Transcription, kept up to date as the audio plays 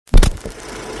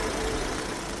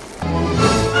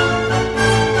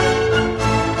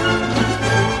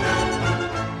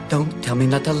me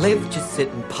not to live, just sit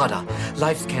and putter.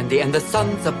 Life's candy and the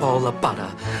sun's a bowl of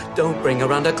butter. Don't bring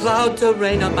around a cloud to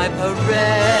rain on my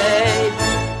parade.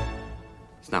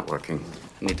 It's not working.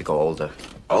 I need to go older.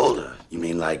 Older? You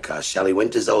mean like Shelley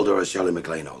Winters older or Shirley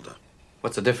MacLaine older?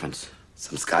 What's the difference?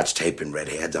 Some Scotch tape and red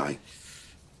hair dye.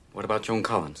 What about Joan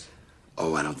Collins?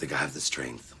 Oh, I don't think I have the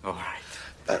strength. All right.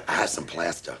 But I have some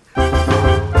plaster.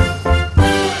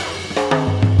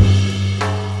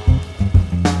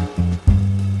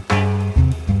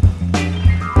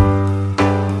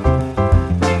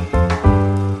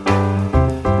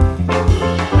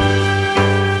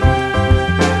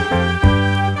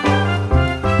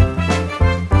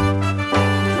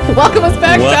 Welcome us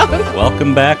back, John.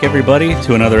 Welcome back, everybody,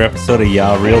 to another episode of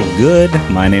Ya Real Good.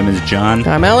 My name is John.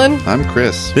 I'm Ellen. I'm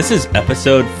Chris. This is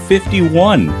episode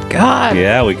 51. God.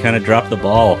 Yeah, we kind of dropped the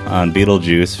ball on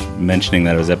Beetlejuice, mentioning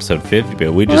that it was episode 50,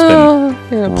 but we've just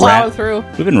been plowing through.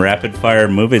 We've been rapid fire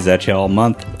movies at you all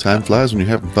month. Time flies when you're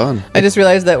having fun. I just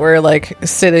realized that we're like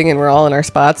sitting and we're all in our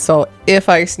spots, so if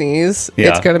I sneeze,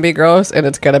 it's going to be gross and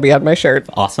it's going to be on my shirt.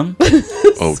 Awesome.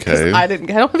 Okay. I don't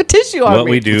have a tissue on me. What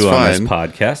we do It's on fine. this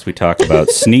podcast, we talk about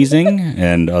sneezing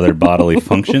and other bodily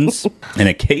functions, and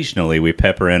occasionally we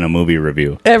pepper in a movie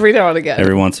review. Every now and again.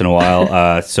 Every once in a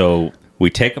while. So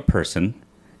we take a person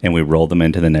and we roll them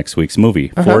into the next week's movie.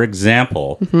 For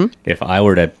example, if I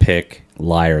were to pick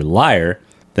Liar Liar,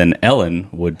 then Ellen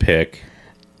would pick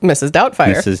Mrs.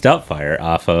 Doubtfire. Mrs. Doubtfire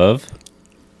off of...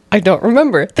 I don't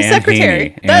remember. The Anne secretary.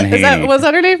 Haney. Anne Haney. Was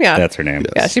that her name? Yeah. That's her name.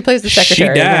 Yeah, she plays the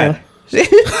secretary. She died.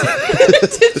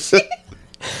 Did she?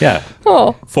 Yeah.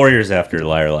 Oh. 4 years after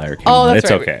Liar Liar came Oh, out. that's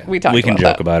It's right. okay. We talked can about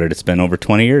joke that. about it. It's been over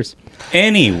 20 years.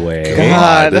 Anyway.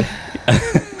 God.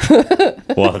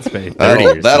 Well, it's been 30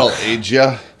 years. That'll age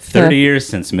ya. 30 years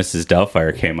since Mrs.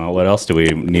 Doubtfire came out. What else do we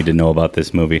need to know about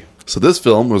this movie? So this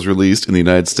film was released in the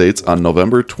United States on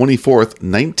November 24th,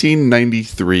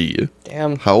 1993.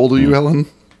 Damn. How old are you, Ellen?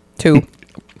 2.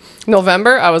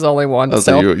 November, I was only 1. Oh,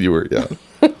 so so you were, yeah.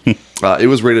 It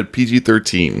was rated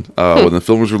PG-13. When the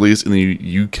film was released in the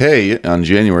UK on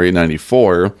January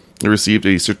 94, it received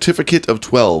a certificate of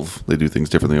 12. They do things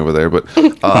differently over there, but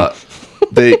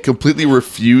they completely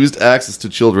refused access to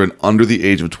children under the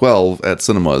age of 12 at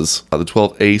cinemas. The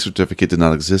 12A certificate did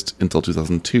not exist until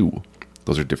 2002.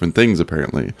 Those are different things,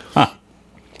 apparently.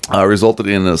 Resulted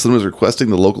in cinemas requesting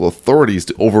the local authorities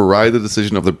to override the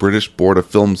decision of the British Board of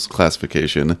Films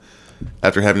classification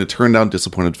after having to turn down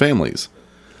disappointed families.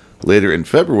 Later in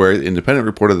February, The Independent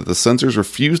reported that the censors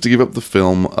refused to give up the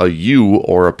film a U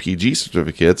or a PG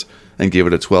certificate and gave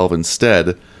it a 12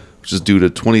 instead, which is due to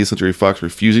 20th Century Fox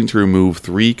refusing to remove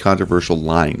 3 controversial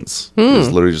lines. It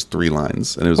was literally just 3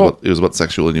 lines, and it was about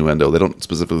sexual innuendo. They don't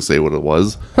specifically say what it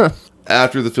was.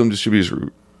 After the film distributors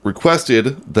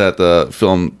requested that the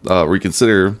film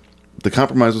reconsider, the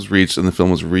compromise was reached, and the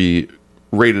film was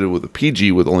rated with a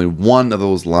PG with only 1 of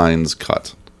those lines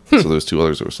cut. So there's 2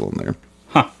 others that were still in there.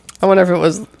 I wonder if it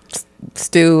was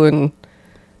Stu and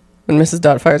when Mrs.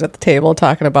 Doubtfire's at the table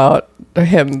talking about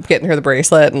him getting her the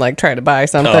bracelet and like trying to buy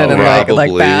something and like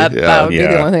probably, that. yeah. That would be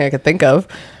the only thing I could think of.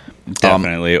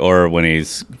 Definitely. Or when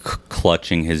he's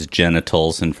clutching his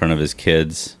genitals in front of his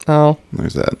kids. Oh.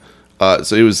 There's that.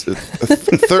 So it was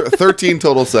 13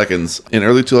 total seconds. In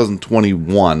early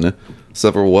 2021,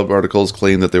 several web articles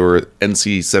claimed that there were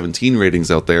NC-17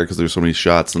 ratings out there because there's so many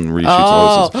shots and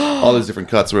reshoots and all these different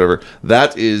cuts or whatever.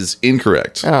 That is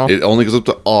incorrect. Oh. It only goes up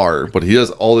to R, but he has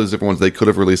all these different ones. They could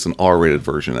have released an R-rated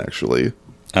version, actually.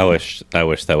 I wish that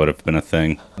would have been a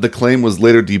thing. The claim was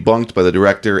later debunked by the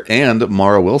director and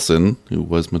Mara Wilson, who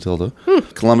was Matilda.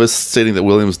 Columbus stating that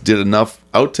Williams did enough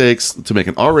outtakes to make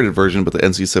an R-rated version, but the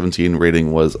NC-17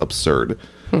 rating was absurd.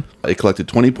 It collected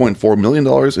 $20.4 million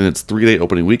in its 3-day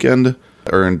opening weekend,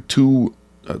 earned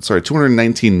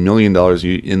 $219 million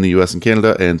in the U.S. and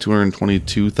Canada, and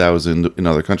 $222,000 in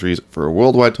other countries, for a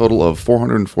worldwide total of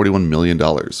 $441 million.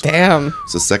 Damn.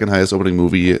 It's the second highest opening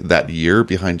movie that year,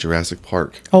 behind Jurassic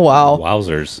Park. Oh, wow.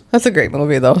 Wowzers. That's a great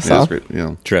movie, though. Yeah, So. that's great.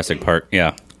 Yeah. Jurassic Park,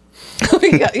 yeah.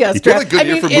 yeah, It's really a good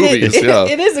year for movies, yeah.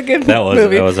 It is a good That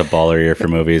movie. was a baller year for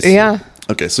movies. Yeah.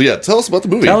 Okay, so yeah, tell us about the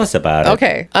movie. Tell us about it.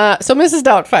 Okay. So Mrs.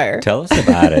 Doubtfire. Tell us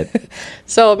about it.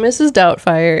 So Mrs.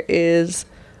 Doubtfire is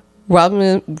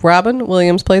Robin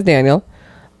Williams plays Daniel.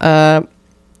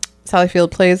 Sally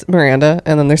Field plays Miranda,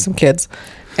 and then there's some kids.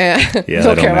 And Yeah,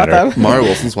 don't that care don't about them. Mara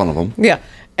Wilson's one of them. Yeah.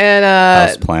 And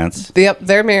Houseplants. yep,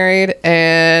 they're married,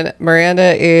 and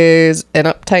Miranda is an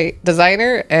uptight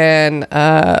designer, and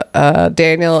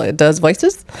Daniel does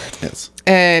voices. Yes.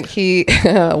 And he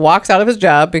walks out of his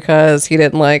job because he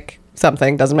didn't like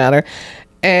something, doesn't matter.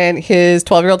 And his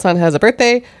 12-year-old son has a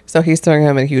birthday, so he's throwing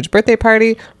him a huge birthday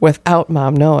party without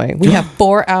mom knowing. We have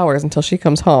 4 hours until she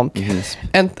comes home. Yes.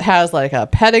 And has like a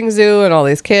petting zoo and all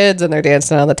these kids, and they're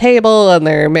dancing on the table, and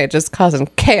they're just causing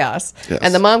chaos. Yes.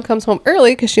 And the mom comes home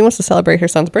early because she wants to celebrate her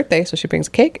son's birthday, so she brings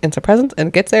a cake and some presents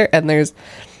and gets there, and there's,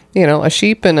 a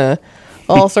sheep and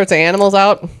all sorts of animals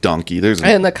out. Donkey.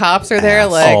 And the cops are there.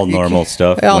 Like all normal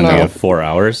stuff when they have 4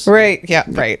 hours. Right. Yeah,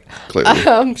 right.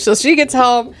 Clearly. So she gets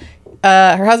home.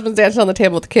 Her husband's dancing on the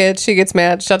table with the kids. She gets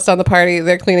mad, shuts down the party.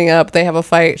 They're cleaning up. They have a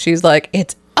fight. She's like,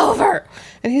 it's over.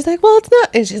 And he's like, well, it's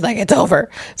not. And she's like, it's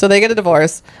over. So they get a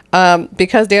divorce.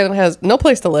 Because Daniel has no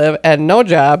place to live and no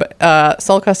job,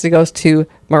 sole custody goes to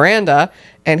Miranda,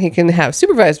 and he can have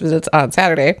supervised visits on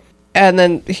Saturday. And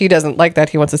then he doesn't like that.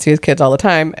 He wants to see his kids all the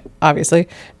time, obviously.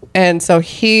 And so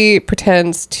he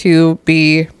pretends to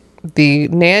be the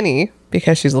nanny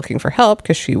because she's looking for help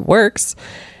because she works.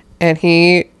 And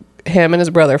him and his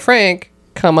brother Frank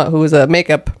come up, who is a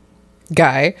makeup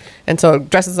guy, and so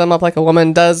dresses them up like a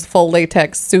woman, does full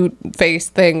latex suit, face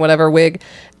thing, whatever, wig,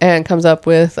 and comes up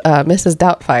with Mrs.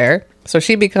 Doubtfire. So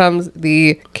she becomes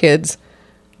the kids'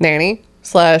 nanny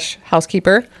 /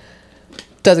 housekeeper.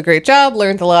 Does a great job,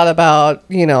 learns a lot about,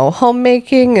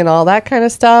 homemaking and all that kind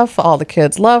of stuff. All the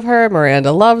kids love her.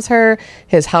 Miranda loves her.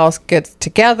 His house gets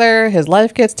together. His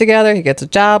life gets together. He gets a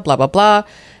job, blah, blah, blah.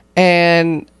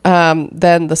 And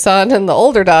then the son and the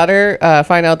older daughter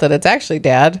find out that it's actually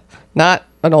dad, not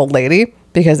an old lady,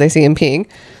 because they see him peeing.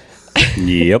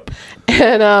 Yep.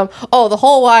 And the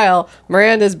whole while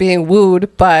Miranda's being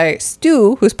wooed by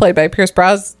Stu, who's played by Pierce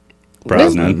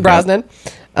Brosnan.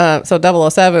 So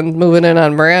 007 moving in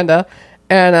on Miranda,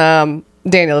 and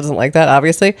Daniel doesn't like that,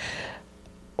 obviously.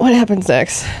 What happens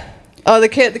next? Oh, the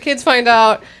kids find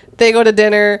out. They go to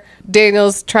dinner.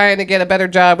 Daniel's trying to get a better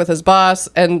job with his boss.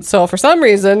 And so for some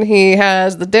reason, he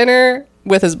has the dinner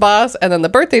with his boss and then the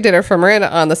birthday dinner for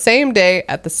Miranda on the same day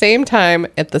at the same time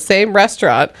at the same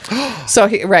restaurant.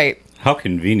 How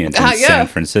convenient in San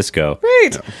Francisco. Right.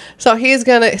 Yeah. So he's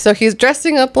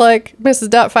dressing up like Mrs.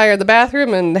 Doubtfire in the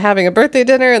bathroom and having a birthday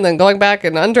dinner and then going back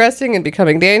and undressing and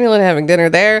becoming Daniel and having dinner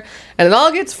there. And it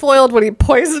all gets foiled when he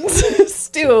poisons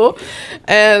Stu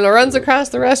and runs across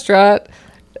the restaurant.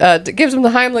 Gives him the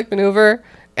Heimlich maneuver,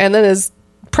 and then his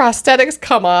prosthetics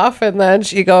come off, and then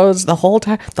she goes the whole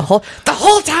time,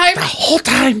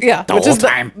 yeah,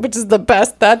 which is the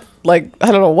best. That I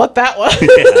don't know what that was.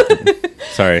 Yeah.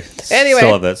 Sorry, anyway,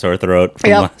 still have that sore throat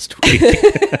from last week.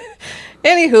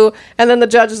 Anywho, and then the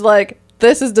judge is like,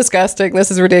 "This is disgusting.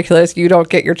 This is ridiculous. You don't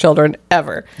get your children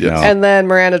ever." Yes. No. And then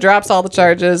Miranda drops all the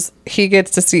charges. He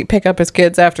gets to pick up his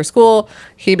kids after school.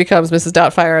 He becomes Mrs.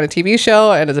 Doubtfire on a TV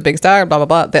show and is a big star. Blah blah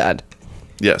blah. The end.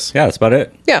 Yes. Yeah, that's about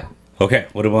it. Yeah. Okay,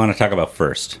 what do we want to talk about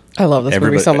first? I love this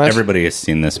movie so much. Everybody has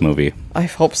seen this movie. I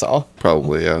hope so.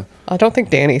 Probably, yeah. I don't think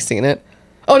Danny's seen it.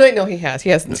 Oh no, he has. He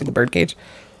hasn't seen The Birdcage.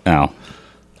 Oh.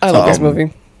 I love this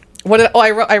movie.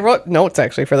 I wrote notes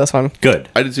actually for this one. Good.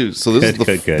 I did too. So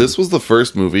this was the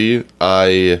first movie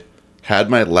I had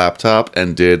my laptop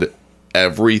and did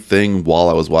everything while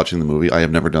I was watching the movie. I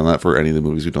have never done that for any of the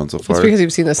movies we've done so far. It's because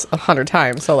you've seen this 100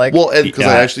 times. So because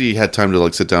I actually had time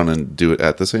to sit down and do it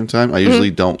at the same time. I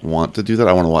usually don't want to do that.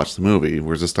 I want to watch the movie.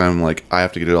 Whereas this time, I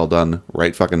have to get it all done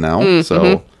right fucking now.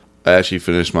 So I actually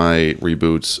finished my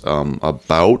reboots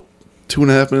about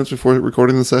 2.5 minutes before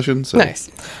recording the session. So. Nice.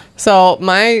 So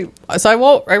I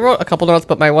wrote a couple notes,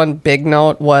 but my one big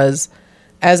note was,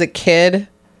 as a kid,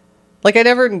 I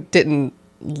didn't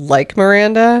like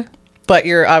Miranda, but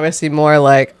you're obviously more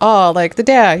the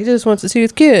dad, he just wants to see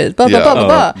his kids, blah, blah, blah, blah,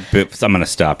 blah. But I'm going to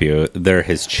stop you. They're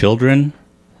his children.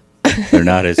 They're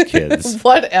not his kids.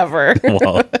 Whatever.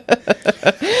 Well,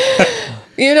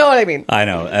 you know what I mean. I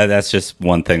know. That's just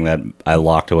one thing that I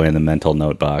locked away in the mental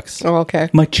note box. Oh, okay.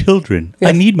 My children. Yes.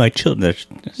 I need my children.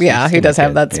 Yeah, he does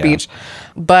have that speech. Yeah.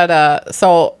 But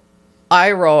so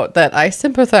I wrote that I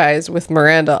sympathize with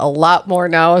Miranda a lot more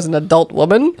now as an adult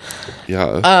woman.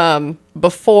 Yeah.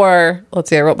 Before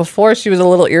she was a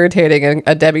little irritating and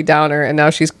a Debbie Downer, and now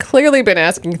she's clearly been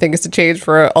asking things to change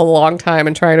for a long time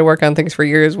and trying to work on things for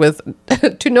years with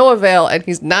to no avail, and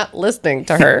he's not listening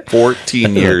to her.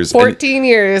 14 years. 14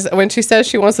 years. When she says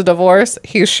she wants a divorce,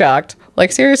 he's shocked.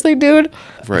 Seriously, dude?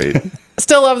 Right.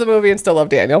 Still love the movie and still love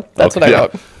Daniel. That's what I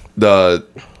wrote.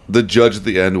 The judge at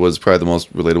the end was probably the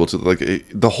most relatable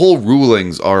to the whole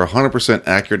rulings are 100%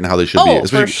 accurate in how they should be. Oh,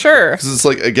 for sure. Because it's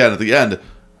again, at the end,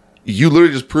 you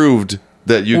literally just proved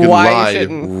that you can lie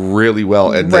really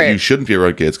well and that you shouldn't be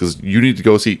around kids because you need to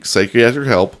go seek psychiatric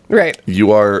help. Right.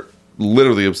 You are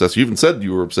literally obsessed. You even said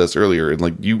you were obsessed earlier,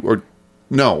 and you are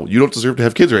No, you don't deserve to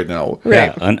have kids right now.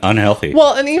 Right. Yeah, unhealthy.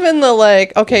 Well, and even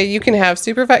the okay, you can have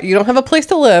supervised. You don't have a place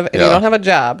to live, and you don't have a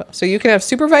job, so you can have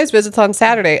supervised visits on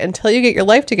Saturday until you get your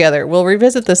life together. We'll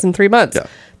revisit this in 3 months. Yeah.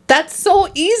 That's so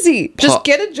easy. Just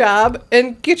get a job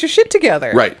and get your shit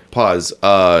together. Right. Pause.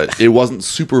 It wasn't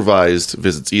supervised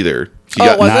visits either. He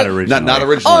Oh, was not it? originally. Not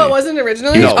originally. Oh, it wasn't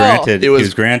originally? He was Oh. granted. It He was-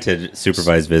 was granted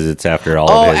supervised visits after all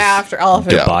Oh, of his after all of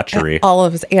his debauchery. all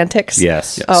of his antics.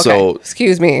 Yes. Yeah. Okay. So-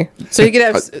 Excuse me. So you could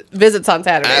have visits on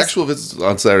Saturdays. Actual visits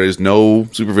on Saturdays, no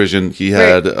supervision. He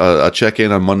had a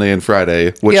check-in on Monday and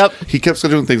Friday, which Yep. he kept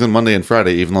scheduling things on Monday and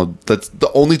Friday, even though that's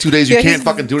the only 2 days you Yeah, can't he's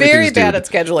fucking do anything. very bad at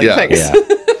scheduling things. Yeah.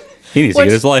 He needs to Which-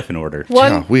 get his life in order.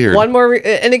 Yeah, weird. One more,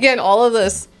 and again, all of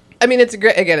this. I mean, it's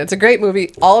a great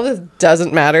movie. All of this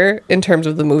doesn't matter in terms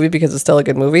of the movie because it's still a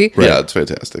good movie. Yeah, it's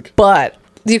fantastic. But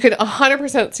you can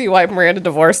 100% see why Miranda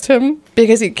divorced him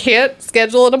because he can't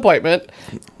schedule an appointment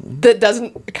that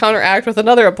doesn't counteract with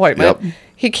another appointment. Yep.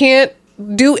 He can't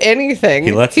do anything.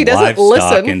 He lets doesn't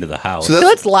livestock listen. into the house. So He that's-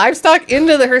 lets livestock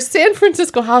into her San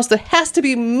Francisco house that has to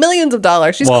be millions of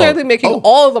dollars. She's Well, clearly making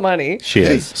all of the money. she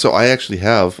Hey, is. so I actually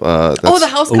have. Oh, the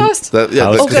house cost? That, yeah,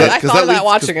 Oh, that's- good. I 'cause thought of that leads-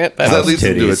 watching it, but- 'cause that House leads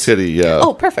into a titties. titty, yeah.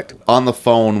 Oh, perfect. On the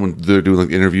phone when they're doing like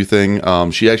the interview thing,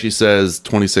 she actually says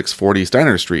 2640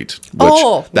 Steiner Street.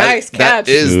 Oh, nice catch.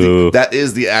 Ooh. That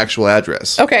is the actual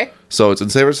address. Okay. So it's in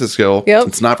San Francisco. Yep.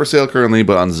 It's not for sale currently,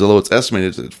 but on Zillow it's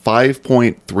estimated at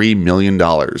 $5.3 million.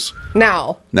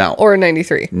 Now. Now. Or in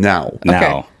 93. Now. Now.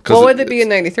 Okay. 'Cause What would it be in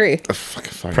 93?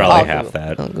 Probably Oh. half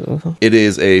that. It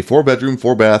is a 4-bedroom,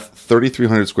 4-bath,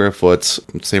 3,300 square foot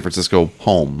San Francisco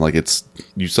home. Like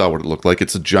you saw what it looked like.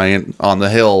 It's a giant on the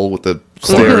hill with the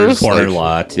stairs. Corner like,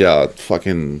 lot. Yeah,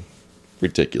 fucking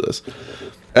ridiculous.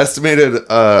 Estimated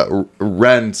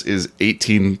rent is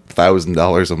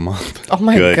 $18,000 a month. Oh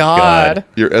my Good God. God.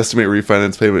 Your estimated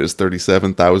refinance payment is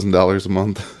 $37,000 a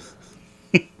month.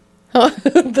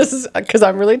 This is because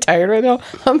I'm really tired right now.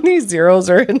 How many zeros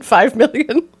are in 5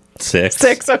 million? 6.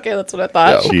 6. Okay, that's what I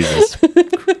thought. Yeah. Jesus.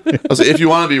 So if you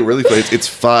want to be really clear, it's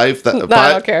five. I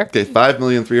don't care. Okay,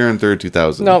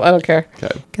 5,332,000. No, I don't care.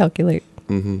 Okay. Calculate.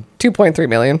 2.3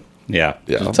 million. Yeah.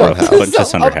 Yeah. So- about half. But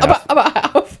just under half. About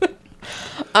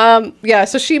half. Yeah,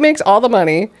 so she makes all the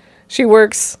money. She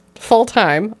works full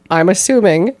time, I'm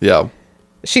assuming. Yeah.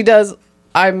 She does,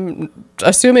 I'm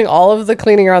assuming, all of the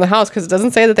cleaning around the house because it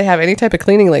doesn't say that they have any type of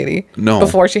cleaning lady No.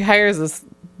 before she hires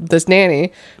this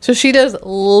nanny. So she does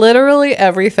literally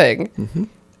everything. Mm-hmm.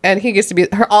 And he gets to be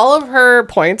all of her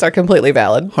points are completely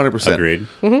valid. 100%. Agreed.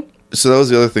 So that was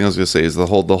the other thing I was going to say is the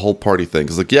whole party thing.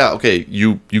 Because like, yeah, okay,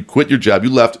 you quit your job,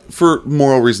 you left for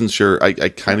moral reasons. Sure, I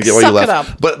kind of get why you Suck it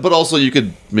left, up. but also you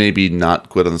could maybe not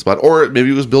quit on the spot, or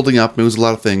maybe it was building up. Maybe it was a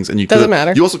lot of things, and you Doesn't could've-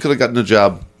 matter. You also could have gotten a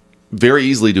job very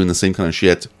easily doing the same kind of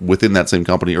shit within that same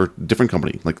company or different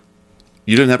company. Like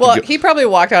you didn't have Well, to. he probably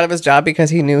walked out of his job because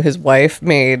he knew his wife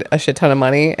made a shit ton of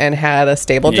money and had a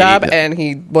stable job, Yeah. and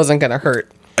he wasn't going to hurt.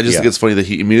 I just Yeah. think it's funny that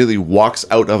he immediately walks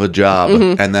out of a job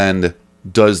Mm-hmm. and then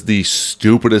does the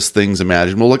stupidest things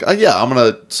imaginable. Like, yeah, I'm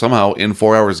gonna somehow in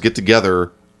 4 hours get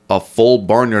together a full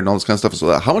barnyard and all this kind of stuff.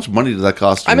 So how much money did that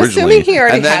cost I'm originally? assuming he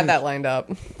already And then- had that lined up.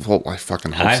 Well, I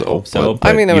fucking hope I so. hope so. but- But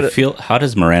I mean, it you would- feel, how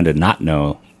does Miranda not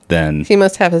know then? He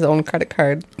must have his own credit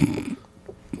card.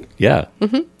 Yeah.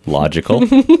 Logical.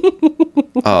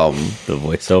 The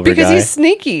voiceover Because guy. he's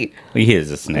sneaky. He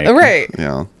is a snake. Right.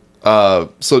 yeah.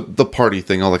 So the party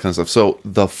thing, all that kind of stuff. So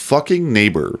the fucking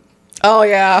neighbor. Oh,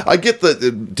 yeah. I get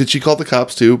that. Did she call the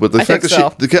cops too? But the I fact that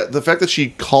think so. the fact that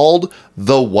she called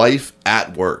the wife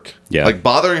at work, Yeah. like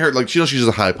bothering her, like she knows she's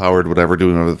a high powered whatever,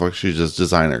 doing whatever the fuck she's just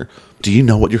designer. Do you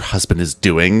know what your husband is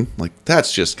doing? Like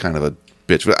that's just kind of a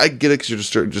bitch. But I get it because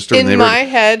you're just a In neighbor. my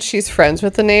head, she's friends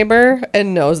with the neighbor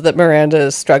and knows that Miranda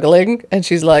is struggling. And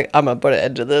she's like, I'm going to put an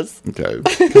end to this. Okay.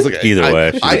 'Cause, like, Either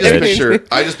way, she's I a just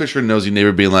bitch. picture a nosy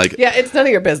neighbor being like, Yeah, it's none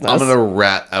of your business. I'm gonna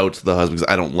rat out the husband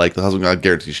because I don't like the husband. I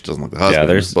guarantee she doesn't like the husband. Yeah,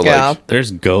 there's but Yeah. like,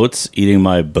 there's goats eating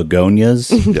my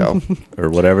begonias yeah. or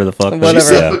whatever the fuck. She Whatever.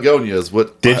 said Yeah. begonias.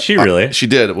 What Did she really? She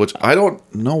did, which I don't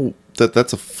know that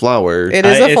that's a flower. It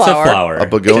is a It's flower. a flower. A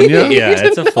begonia? Yeah,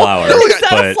 it's a flower. Is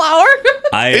that a but flower?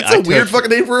 It's a weird fucking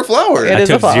name for a flower. It I is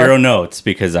a took flower. 0 notes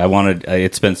because I wanted.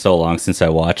 It's been so long since I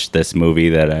watched this movie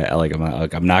that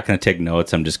I'm not going to take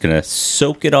notes. I'm just going to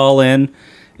soak it all in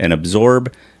and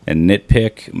absorb and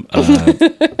nitpick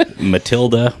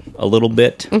Matilda a little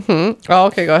bit. Oh,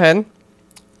 okay, go ahead.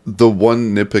 The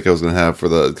one nitpick I was gonna have for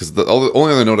because the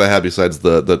only other note I had besides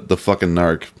the fucking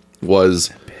narc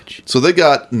was so they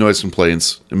got noise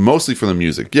complaints mostly from the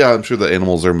music. Yeah, I'm sure the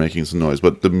animals are making some noise,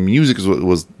 but the music is what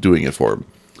was doing it for them.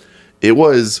 It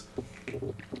was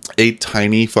a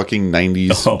tiny fucking 90s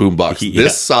boombox yeah.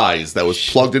 this size that was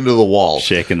plugged into the wall.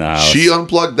 Shaking the house. She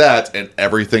unplugged that and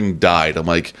everything died. I'm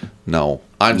like, no,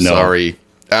 I'm sorry.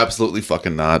 Absolutely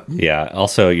fucking not. Yeah.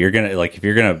 Also, you're gonna if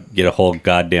you're gonna get a whole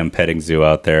goddamn petting zoo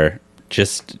out there,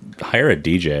 just hire a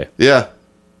DJ. Yeah.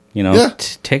 You know,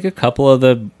 take a couple of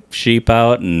the sheep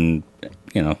out and,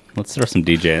 you know, let's throw some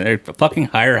DJ in there. Fucking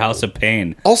hire House of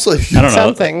Pain. Also, I don't know.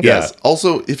 Something. Yes.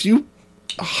 Also, if you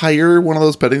hire one of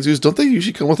those petting zoos, don't they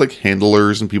usually come with like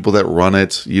handlers and people that run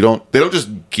it? They don't just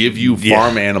give you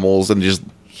farm animals and just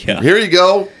here you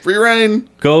go, free reign.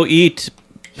 Go eat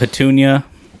Petunia.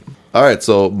 All right,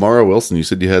 so Mara Wilson, you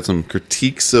said you had some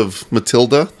critiques of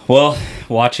Matilda. Well,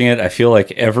 watching it, I feel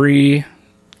like every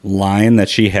line that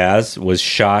she has was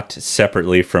shot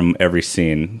separately from every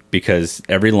scene, because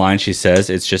every line she says,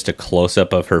 it's just a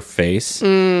close-up of her face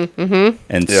and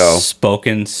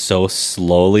spoken so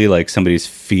slowly, like somebody's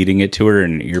feeding it to her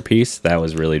in an earpiece. That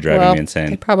was really driving me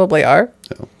insane. They probably are.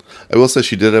 Yeah. I will say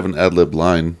she did have an ad-lib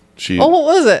line. What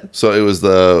was it? So it was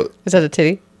Is that a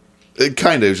titty? It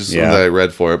kind of, it was just something that I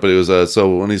read for it, but it was,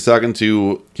 so when he's talking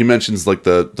to, he mentions like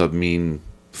the mean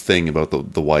thing about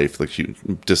the wife, like she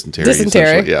dysentery,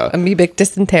 amoebic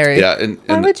dysentery. Yeah, and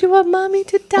why would you want mommy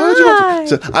to die?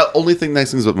 So only thing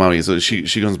nice things about mommy. So she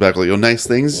comes back like, nice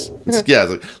things.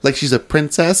 It's, like she's a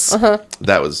princess.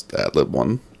 That was ad lib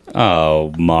one.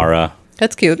 Oh, Mara,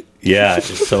 that's cute. Yeah,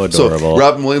 it's so adorable. So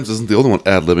Robin Williams isn't the only one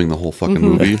ad libbing the whole fucking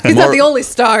movie. He's not the only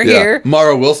star here.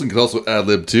 Mara Wilson could also ad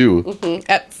lib too.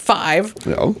 At 5.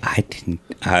 Yeah. I didn't.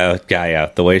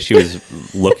 The way she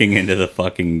was looking into the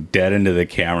fucking dead into the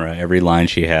camera, every line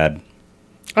she had.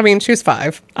 I mean, she was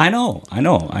 5. I know.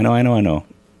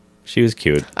 She was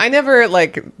cute. I never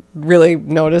really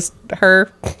noticed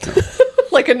her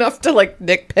enough to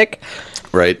nitpick.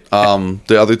 Right.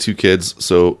 The other two kids.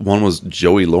 So one was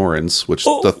Joey Lawrence, which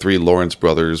the 3 Lawrence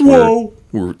brothers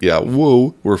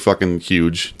were fucking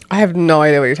huge. I have no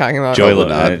idea what you're talking about. Joey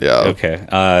Lawrence. Yeah. Okay.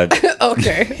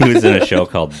 Okay. He was in a show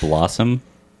called Blossom.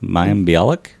 Mayim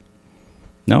Bialik?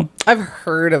 No? I've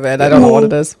heard of it. I don't know what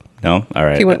it is. No? All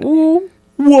right. He went, ooh.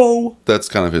 Whoa. That's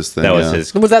kind of his thing. That was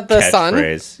his Was that the son?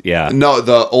 catchphrase. Yeah. No,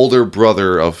 the older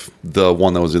brother of the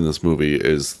one that was in this movie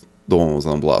is the one who was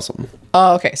on Blossom.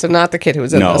 Oh, okay. So not the kid who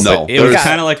was in this. No. It was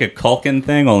kind of like a Culkin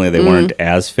thing, only they weren't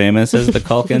as famous as the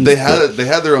Culkins. They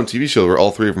had their own TV show where all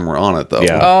 3 of them were on it, though.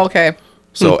 Yeah. Oh, okay.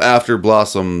 So after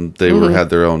Blossom, they had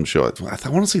their own show. I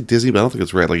want to say Disney, but I don't think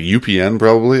it's right. Like UPN,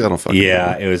 probably. I don't fucking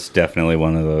know. It was definitely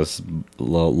one of those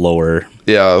lower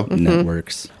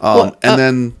networks. And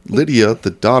then Lydia,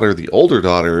 the older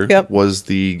daughter, was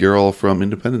the girl from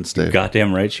Independence Day.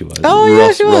 Goddamn right she was. Oh,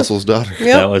 yeah, she was. Russell's daughter.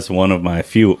 Yep. That was one of my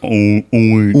few. Where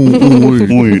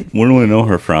do I know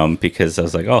her from? Because I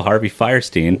was like, oh, Harvey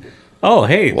Fierstein. Oh,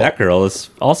 hey, that girl is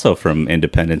also from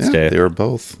Independence Day. They were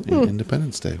both in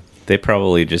Independence Day. They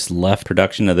probably just left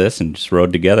production of this and just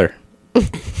rode together.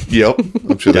 Yep,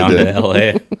 I'm sure down they did. to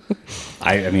L.A.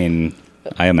 I mean,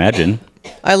 I imagine.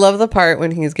 I love the part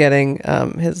when he's getting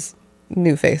his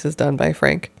new faces done by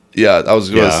Frank. Yeah,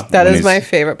 That is my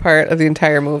favorite part of the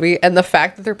entire movie, and the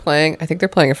fact that I think they're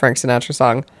playing a Frank Sinatra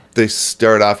song. They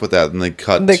start off with that, and they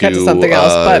cut to something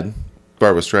else, but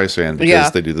Barbra Streisand,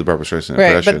 because they do the Barbra Streisand right.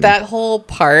 impression. But that whole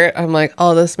part, I'm like,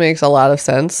 oh, this makes a lot of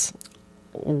sense.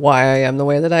 Why I am the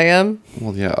way that I am.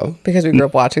 Well, yeah, because we grew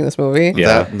up watching this movie.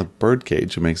 That and the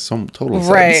birdcage, it makes some total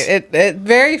sense. Right, it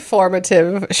very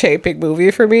formative, shaping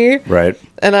movie for me. Right,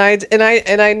 and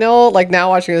I know, like, now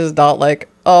watching as an adult, like,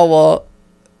 oh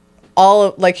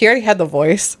well, he already had the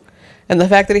voice, and the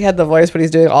fact that he had the voice, but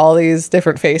he's doing all these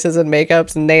different faces and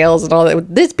makeups and nails and all that.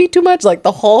 Would this be too much? Like,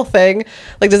 the whole thing,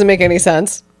 doesn't make any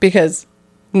sense because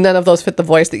none of those fit the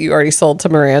voice that you already sold to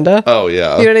Miranda. Oh,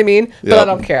 yeah. You know what I mean? But I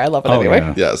don't care. I love it anyway.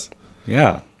 Yeah. Yes.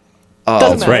 Yeah.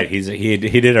 That's right. He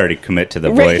did already commit to the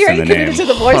voice and the name. He committed to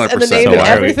the voice and the name and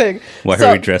everything. Why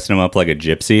are we dressing him up like a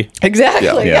gypsy?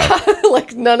 Exactly. Yeah.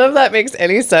 Like, none of that makes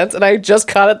any sense. And I just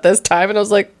caught it this time, and I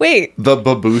was like, wait. The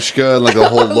babushka and the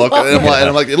whole look. And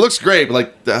I'm like, it looks great,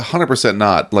 but 100%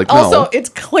 not. Also, it's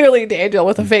clearly Daniel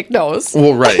with a fake nose.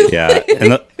 Well, right. Yeah.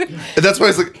 And that's why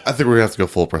it's like, I think we're going to have to go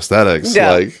full prosthetics.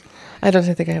 Yeah. I don't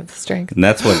think I have the strength. And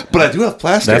that's what. But I do have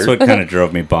plaster. That's what kind of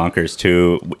drove me bonkers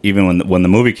too. Even when the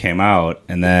movie came out,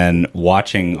 and then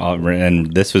watching,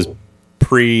 and this was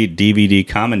pre-DVD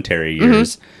commentary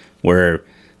years, where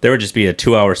there would just be a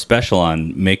 2-hour special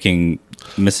on making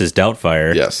Mrs.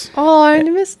 Doubtfire. Yes. Oh, I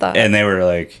missed that. And they were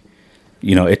like,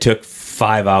 it took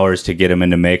 5 hours to get him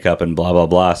into makeup and blah blah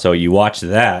blah. So you watch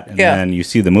that, and then you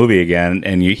see the movie again,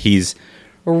 and he's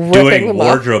ripping doing them off.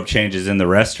 wardrobe changes in the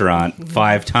restaurant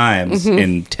 5 times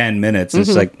in 10 minutes.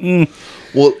 It's like,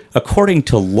 Well, according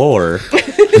to lore,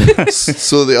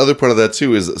 so the other part of that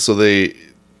too is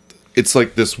it's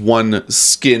like this one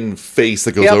skin face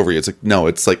that goes Yep. over you. It's like no,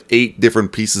 it's like 8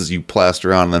 different pieces you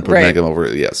plaster on and then put Right. makeup over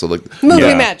it. Yeah, so like Movie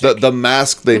Yeah. magic. the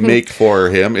mask they make for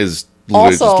him is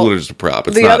literally just a prop.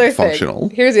 It's the not other functional.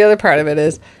 Thing, here's the other part of it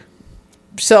is,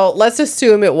 so let's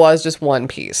assume it was just one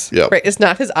piece. Yep. Right? It's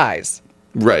not his eyes.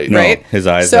 Right. no, Right? his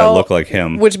eyes So- that look like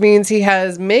him. Which means he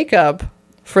has makeup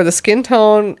for the skin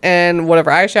tone and whatever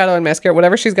eyeshadow and mascara,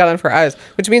 whatever she's got on for eyes.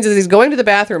 Which means as he's going to the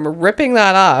bathroom, ripping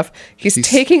that off, he's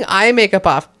taking eye makeup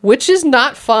off, which is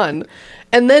not fun.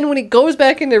 And then when he goes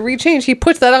back in to rechange, he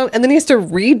puts that on, and then he has to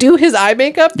redo his eye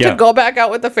makeup Yeah. to go back out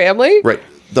with the family. Right.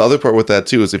 The other part with that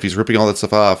too is if he's ripping all that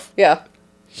stuff off, Yeah.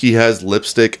 he has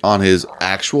lipstick on his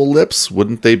actual lips.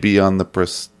 Wouldn't they be on the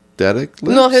prosthetic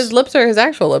lips? No, his lips are his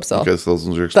actual lips, though. Because those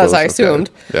ones are That's exposed. what I Okay. assumed.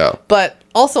 Yeah. But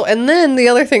also, and then the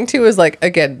other thing too is like,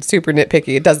 again, super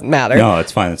nitpicky. It doesn't matter. No,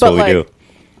 it's fine. That's But what we do.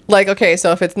 Like, okay,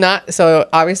 so if it's not, so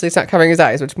obviously it's not covering his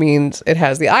eyes, which means it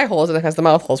has the eye holes and it has the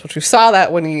mouth holes, which we saw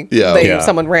that when Yeah.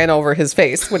 someone ran over his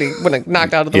face when it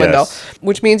knocked out of the Yes. window,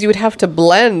 which means you would have to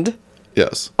blend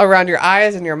Yes. around your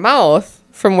eyes and your mouth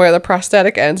from where the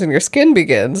prosthetic ends and your skin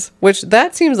begins, which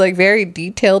that seems like very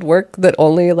detailed work that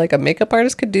only like a makeup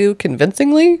artist could do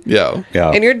convincingly. Yeah.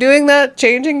 Yeah. And you're doing that,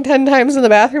 changing 10 times in the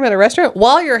bathroom at a restaurant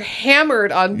while you're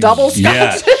hammered on double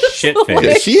Yeah, scotches. shit Yeah,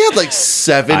 face. he had like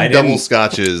 7 I double didn't-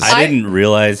 scotches. I didn't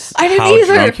realize I didn't how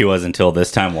either. drunk he was until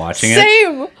this time watching it.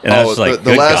 Same. And I was like,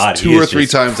 the good last God, 2 he or is 3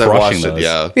 just times I crushing watched it, those.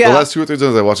 yeah. Yeah. The last 2 or 3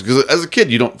 times I watched it, because as a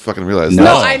kid, you don't fucking realize No,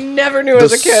 that. I never knew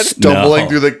as a kid. Stumbling No.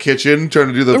 through the kitchen, trying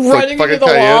to do the Running fucking into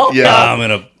the cayenne. wall. Yeah. I'm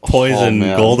gonna poison Oh,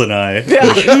 man. Goldeneye.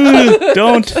 Yeah.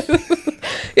 Don't.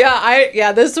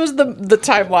 This was the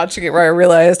time watching it where I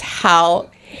realized how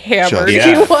hammered Just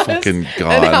he was fucking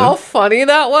gone. and how funny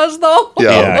that was though. Yeah.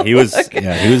 Yeah, he was.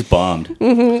 Yeah, he was bombed.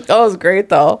 That was great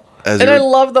though. As and I you're-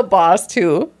 love the boss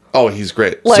too. Oh, he's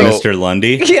great. Like- Mr.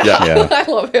 Lundy. Yeah, Yeah. I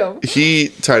love him. He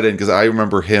tied in because I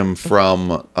remember him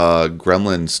from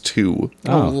Gremlins 2.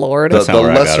 Oh Lord. The That's not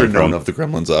where I got lesser him known from. of the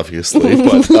Gremlins, obviously.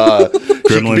 But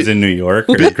Gremlins in New York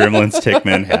or Gremlins Take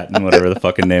Manhattan, whatever the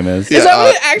fucking name is. Is that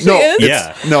what it actually is?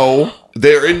 Yeah. No,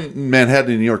 they're in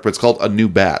Manhattan, New York, but it's called A New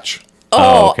Batch.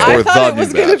 Oh, okay. I Or thought it the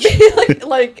was new going batch. to be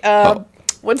like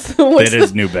what's It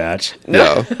is New Batch.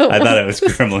 Yeah. I thought it was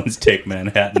Gremlins Take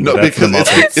Manhattan. No, but that's because the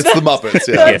Muppets. it's the Muppets.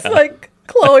 Yeah. that's like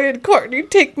Chloe and Courtney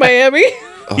take Miami.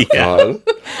 Oh, God.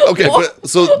 Okay, but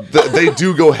so they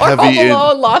do go Or Home heavy in.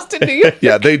 Alone, Lost in New York.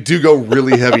 Yeah, they do go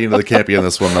really heavy into the campy on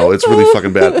this one, though. It's really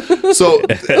fucking bad. So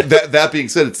that being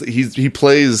said, he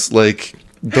plays like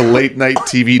the late night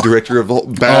TV director of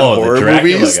bad Oh, the horror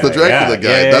Dracula movies, guy. the Dracula Yeah,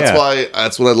 guy. yeah, That's yeah. why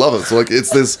that's what I love it. So like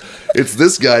it's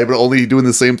this guy, but only doing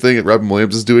the same thing that Robin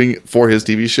Williams is doing for his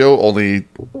TV show, only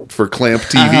for Clamp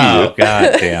TV. Oh,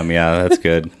 god damn. Yeah, that's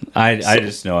good. I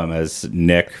just know him as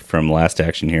Nick from Last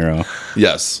Action Hero.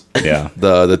 Yes, Yeah.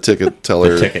 the ticket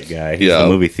teller, The ticket guy. He's Yeah. the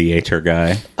movie theater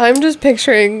guy. I'm just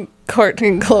picturing Courtney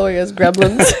and Chloe as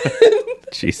gremlins,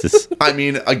 Jesus. I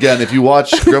mean, again, if you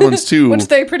watch Gremlins 2, which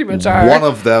they pretty much are. one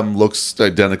of them looks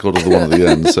identical to the one at the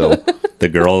end. So The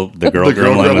girl girl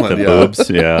gremlin with the gremlin, yeah. boobs.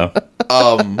 Yeah.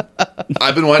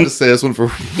 I've been wanting to say this one for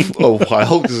a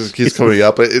while because it keeps coming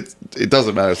up. But it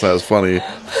doesn't matter. It's not as funny.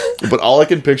 But all I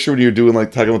can picture when you're doing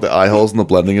like talking about the eye holes and the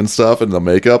blending and stuff and the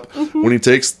makeup, when he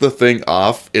takes the thing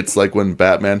off, it's like when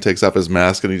Batman takes off his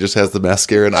mask and he just has the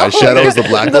mascara and eyeshadow as the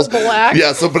black The holes. black.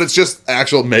 Yeah. So, but it's just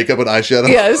actual makeup and eyeshadow.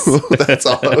 Yes. That's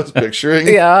all I was picturing.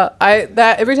 Yeah,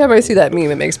 that every time I see that meme,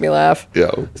 it makes me laugh.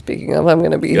 Yeah. Speaking of, I'm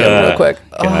gonna be here real quick.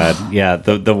 Oh, God. Yeah.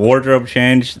 The wardrobe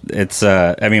change. It's.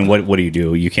 I mean, what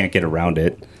do? You can't get around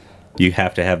it. You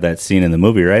have to have that scene in the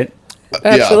movie, right?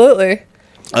 absolutely.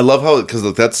 I love how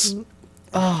because that's.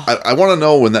 I want to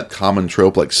know when that common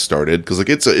trope like started because like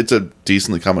it's a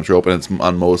decently common trope and it's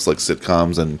on most like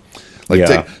sitcoms and like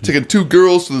Yeah. taking 2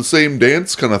 girls to the same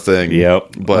dance kind of thing. Yep.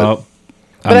 But Well,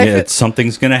 But I mean, I fe-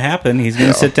 something's gonna happen. He's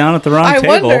gonna sit down at the wrong I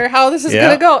table. wonder how this is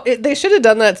Yeah. gonna go. They should have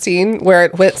done that scene where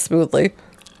it went smoothly.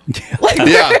 Like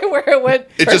Yeah. where it went.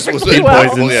 It just was- perfectly it well.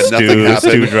 poisoned- Poison yeah, nothing Stu. happened.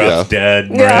 Stu drops Yeah. dead.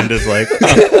 Yeah. Miranda's like,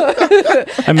 "Oh,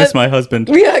 I miss my husband.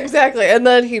 Yeah, exactly. And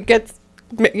then he gets,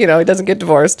 he doesn't get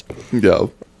divorced. yeah.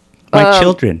 My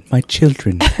children.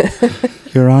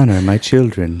 Your Honor, my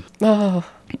children. The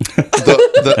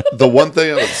one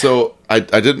thing so I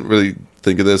didn't really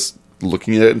think of this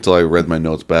looking at it until I read my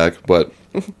notes back, but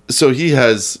so he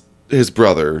has his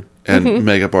brother and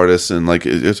makeup artist and like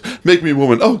it's make me a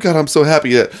woman. Oh God, I'm so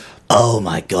happy. Oh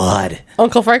my God.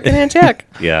 Uncle Frank and Aunt Jack.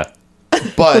 Yeah.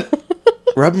 But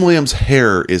Robin Williams'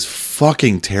 hair is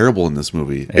fucking terrible in this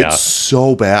movie. Yeah. It's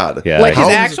so bad. Yeah. Like his How-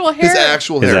 actual hair? His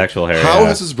actual His hair. actual hair, How yeah.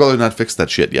 has his brother not fixed that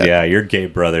shit yet? Yeah, your gay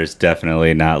brother's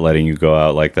definitely not letting you go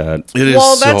out like that. It is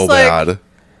Well, so that's like- bad.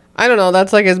 I don't know.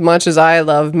 That's like as much as I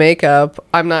love makeup,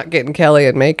 I'm not getting Kelly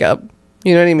in makeup.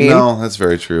 You know what I mean? No, that's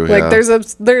very true. Like yeah.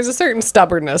 there's a certain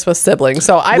stubbornness with siblings.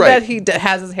 So I Right. bet he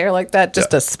has his hair like that just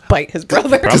to spite his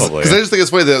brother. Probably. Because I just think it's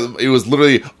funny that it was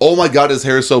literally, oh my god, his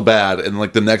hair is so bad, and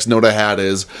like the next note I had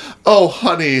is, oh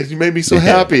honey, you made me so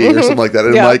happy, or something like that.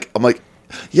 And Yeah. I'm like,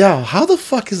 yeah, how the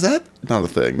fuck is that not a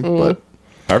thing? But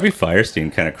Harvey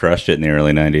Firestein kind of crushed it in the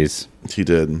early 90s. he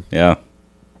did. Yeah.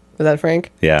 Is that Frank?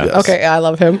 Yeah. Yes. Okay, I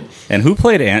love him. And who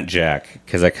played Aunt Jack?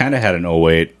 Because I kind of had an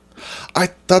 08. I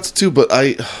thought so too, but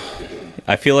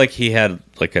I feel like he had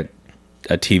like a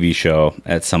TV show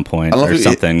at some point I don't know or if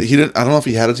something. he didn't. I don't know if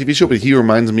he had a TV show, but he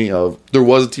reminds me of there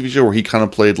was a TV show where he kind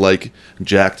of played like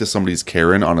Jack to somebody's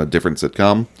Karen on a different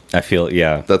sitcom. I feel,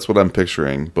 yeah. That's what I'm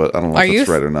picturing, but I don't know Are if you? that's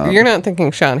right or not. You're not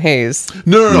thinking Sean Hayes.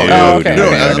 No. Oh, okay, No,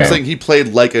 okay, I'm okay. saying he played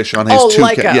like a Sean Hayes. Oh, too.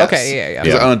 like a- Yes. okay, yeah. He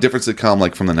was Yeah. on a different sitcom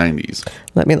like from the 90s.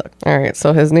 Let me look. All right,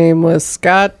 so his name was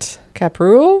Scott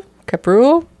Capruo.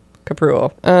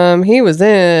 He was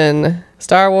in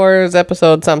Star Wars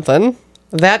episode something.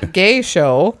 That Gay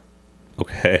Show.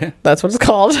 Okay. That's what it's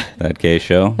called. That gay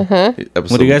show.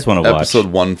 Episode, do you guys wanna watch? Episode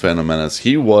 1, Phantom Menace.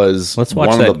 He was Let's watch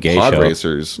one that of the gay pod show.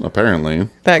 racers, apparently.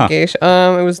 That Gay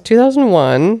Show. It was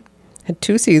 2001. Had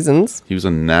 2 seasons. He was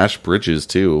in Nash Bridges,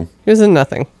 too. He was in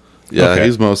nothing. Yeah, Okay.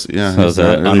 he's most... Yeah, So it he's was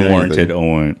not an really unwarranted anything.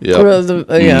 owen. Yeah. It was,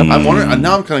 yeah. I'm wondering...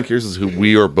 Now I'm kind of curious as to who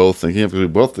we are both thinking of, because we're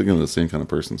both thinking of the same kind of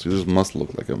person, so he just must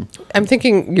look like him. I'm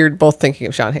thinking you're both thinking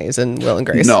of Sean Hayes and Will and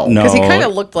Grace. No. Because he No. kind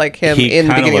of looked like him He in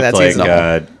the kinda beginning of that looked season.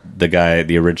 like the guy,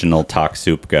 the original Talk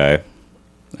Soup guy.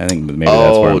 I think maybe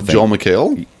that's where I'm Oh, thinking. Joel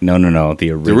McHale? No.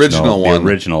 The original one. The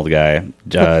original guy.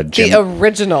 the Jim.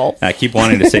 original. I keep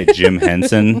wanting to say Jim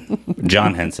Henson.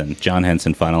 John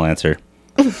Henson, final answer.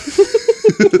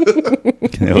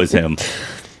 It was him.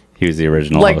 He was the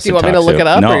original Like, host do you of want me to Talk look Soup. it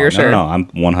up, No, or you're sure? No, I'm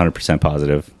 100%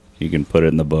 positive. You can put it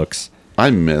in the books. I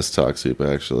miss Talk Soup,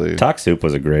 actually. Talk Soup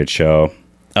was a great show.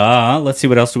 Let's see,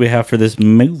 what else do we have for this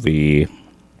movie?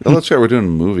 Oh, that's right, we're doing a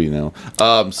movie now.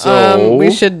 So...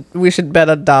 We should bet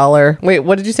 $1. Wait,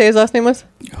 what did you say his last name was?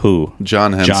 Who?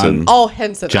 John Henson. Oh,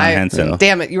 Henson. John Henson.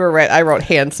 Damn it, you were right. I wrote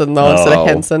Hanson though instead Oh. of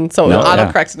Henson. So No,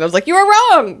 autocorrected. I was like, you were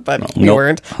wrong, but you Nope,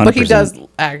 weren't. But he 100%. does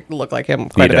look like him He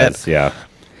quite a does, bit. yeah.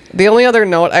 The only other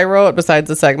note I wrote besides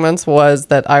the segments was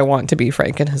that I want to be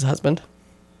Frank and his husband.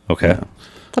 Okay.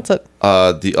 That's it.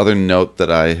 The other note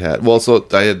that I had... Well, so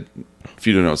I had a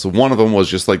few notes. So one of them was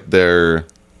just like their...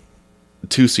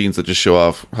 2 scenes that just show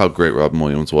off how great Robin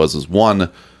Williams was. Is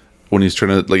one when he's trying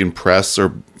to like impress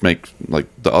or make like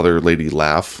the other lady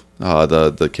laugh,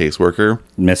 the caseworker.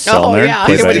 Miss Oh, Sellner. yeah.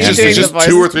 played He's by been It's Nancy. doing just the voice.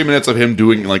 2 or 3 minutes of him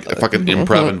doing like a fucking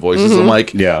improv and voices. I'm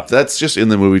like, Yeah. that's just in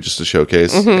the movie just to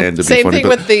showcase and to be Same funny. thing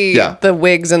but- with the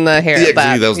wigs and the hair. Yeah,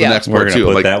 exactly, that was the next We're part going too. to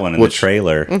put like, that one in the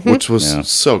trailer. which was Yeah.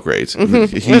 so great.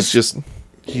 He's just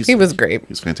He was great.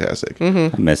 He's fantastic.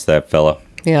 I miss that fella.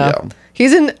 Yeah. Yeah.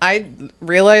 He's in, I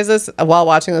realized this while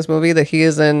watching this movie that he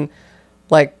is in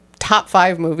like top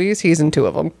 5 movies. He's in 2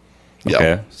 of them. Yeah.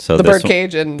 Okay. So The this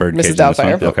Birdcage and Mrs. in this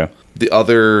Doubtfire. one? Okay. The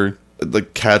other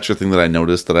like catcher thing that I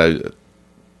noticed that I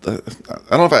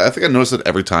don't know if I think I noticed it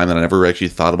every time and I never actually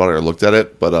thought about it or looked at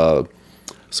it, but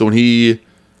so when he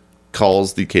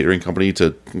calls the catering company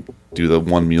to do the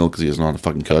one meal because he doesn't know how to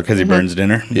fucking cook, Because he burns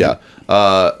dinner. yeah,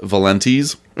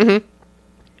 Valenti's,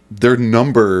 their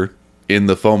number in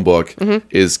the phone book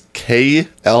is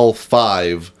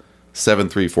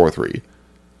KL57343.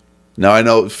 Now I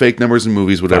know fake numbers in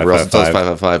movies, whatever else, it says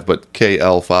 555, but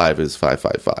KL5 is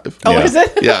 555. Oh, Yeah. is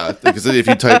it? Yeah, because if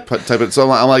you type it, so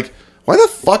I'm like, why the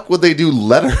fuck would they do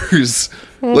letters?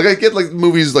 Like I get like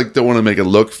movies like don't want to make it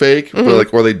look fake, but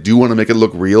like or they do want to make it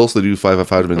look real, so they do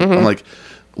 555. I'm like,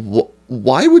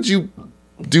 why would you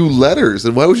do letters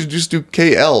and why would you just do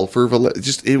KL for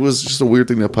just? It was just a weird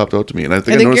thing that popped out to me, and I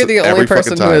think I think noticed you're the it only every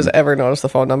person fucking who time. has ever noticed the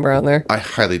phone number on there. I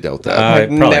highly doubt that. I've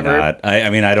Probably never- not.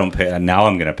 I mean, I don't pay. Now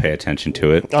I'm going to pay attention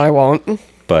to it. I won't.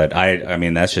 But I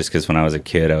mean, that's just because when I was a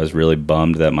kid, I was really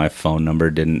bummed that my phone number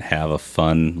didn't have a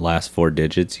fun last 4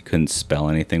 digits. You couldn't spell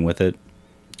anything with it.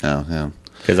 Oh yeah.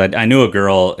 Because I knew a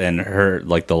girl and her,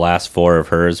 like the last 4 of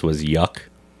hers was yuck.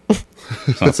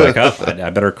 So it's like, oh,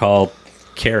 I better call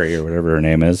Carrie or whatever her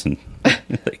name is. And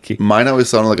like, Mine always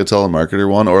sounded like a telemarketer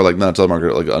one, or like not a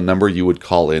telemarketer, like a number you would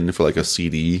call in for like a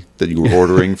CD that you were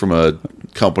ordering from a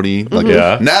company. Like,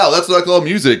 Yeah. now that's what I call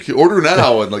music. Order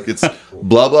now, and like it's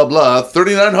blah blah blah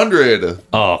 3900.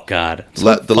 Oh God, I'm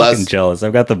The fucking last- jealous.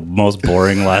 I've got the most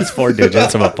boring last 4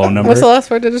 digits of a phone number. What's the last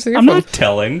 4 digits of your I'm phone? not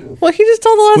telling. Well, he just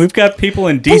told the last. We've got people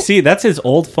in DC. That's his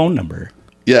old phone number.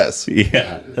 Yes.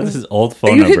 Yeah, that's his old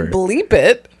phone You number. could bleep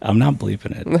it. I'm not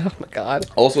bleeping it. Oh my god.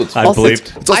 Also, it's I Also,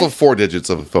 bleeped. it's also 4 digits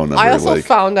of a phone number. I also like,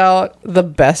 found out the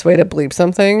best way to bleep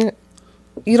something.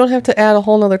 You don't have to add a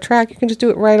whole nother track. You can just do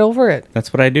it right over it.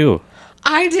 That's what I do.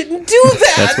 I didn't do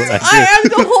that. That's what I do. I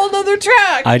added a whole nother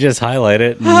track. I just highlight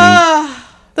it. And,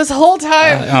 This whole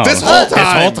time. oh, This whole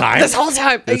time. This whole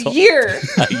time. This A whole- year.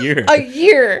 a year. A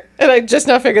year. And I just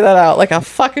now figured that out. Like a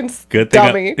fucking Good thing.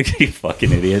 dummy. You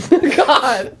fucking idiot.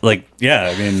 God. Like,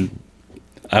 yeah. I mean,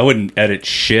 I wouldn't edit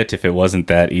shit if it wasn't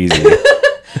that easy.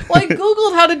 Well, I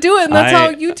Googled how to do it, and that's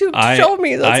how YouTube showed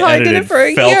me. That's how I did it for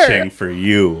a felching year. for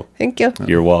you. Thank you.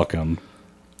 You're welcome.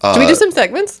 Do we do some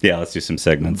segments? Yeah, let's do some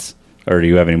segments. Or do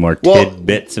you have any more Well-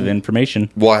 tidbits of information?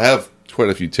 Well, I have quite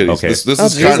a few titties. Okay. This Oh,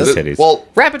 is kind of Jesus. Titties. well.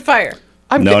 Rapid fire.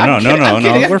 I'm No, ki- no, I'm no, kidding, no, I'm no.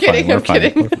 kidding, We're I'm kidding, fine. I'm We're fine.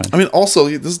 kidding. We're fine. I mean, also,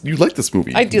 you like this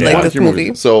movie. I do Yeah. like Like this your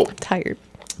movie. So I'm tired.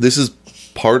 this is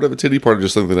part of a titty, part of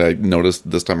just something that I noticed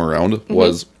this time around Mm-hmm.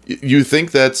 was you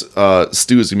think that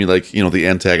Stu is gonna be like the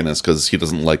antagonist because he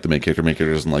doesn't like the main character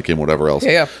doesn't like him, whatever else.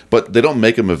 Yeah. But they don't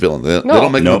make him a villain. They No.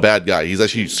 don't make him a Nope. bad guy. He's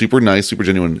actually super nice, super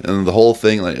genuine, and the whole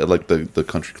thing, like the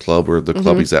country club or the Mm-hmm.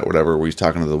 club he's at, whatever, where he's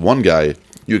talking to the one guy.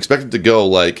 You expect it to go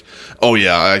like, oh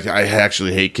yeah, I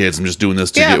actually hate kids. I'm just doing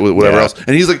this to Yeah. get whatever Yeah. else.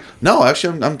 And he's like, no,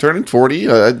 actually, I'm turning 40.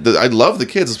 I love the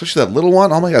kids, especially that little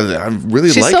one. Oh my god, I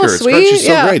really She's like so her. It's sweet, great. She's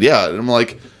so yeah. great. Yeah, and I'm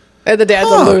like. And the dad's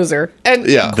Huh. a loser. And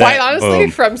Yeah. quite That- honestly,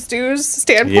 boom. from Stu's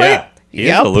standpoint, Yeah. He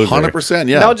is a loser. 100%,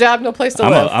 yeah. no job, no place to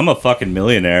live. I'm a fucking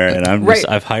millionaire, and Right.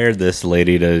 I've hired this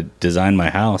lady to design my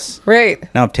house. Right.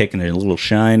 Now I'm taking a little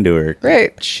shine to her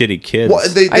Right. shitty kids. Well,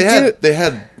 they I do-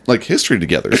 had like history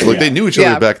together, so like they knew each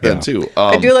Yeah. other back then Yeah. too.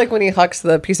 I do like when he hucks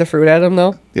the piece of fruit at him,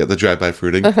 though. Yeah, the drive-by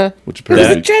fruiting, which There's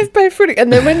apparently a drive-by fruiting.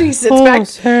 And then when he sits Oh, back,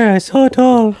 Sarah, so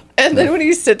tall. and then when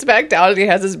he sits back down and he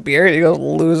has his beer, and he goes,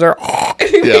 loser. And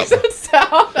he Yeah. makes that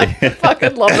sound. I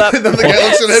fucking love that. and then the guy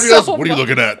looks at him and goes, So "What are you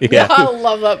looking at?" Yeah, I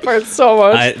love that part so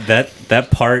much.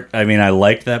 That part. I mean, I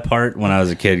liked that part when I was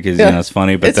a kid because Yeah. it's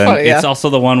funny. But It's then funny, yeah. it's also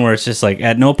the one where it's just like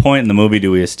at no point in the movie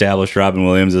do we establish Robin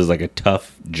Williams as like a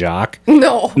tough jock.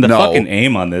 no. The No. fucking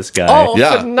aim on this guy. Oh,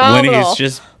 Yeah. phenomenal. when he's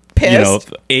just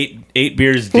Pissed. eight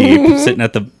beers deep, sitting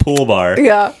at the pool bar.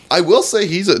 Yeah. I will say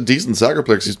he's a decent soccer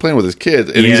player 'cause he's playing with his kid,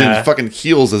 and he's Yeah. in fucking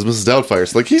heels as Mrs. Doubtfire.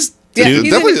 So like he's Yeah, dude,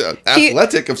 he's definitely he-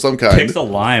 athletic of some kind. Picks a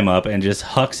lime up and just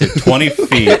hucks it 20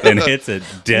 feet and hits it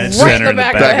dead Right center in the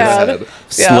back, of back the of his head. head.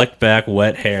 Yeah. Slick back,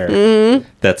 wet hair.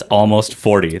 That's almost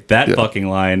 40. That Yeah. fucking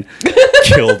line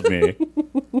killed me.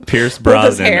 Pierce his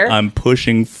Brosnan, hair? I'm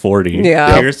pushing 40.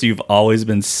 Yeah. Pierce, you've always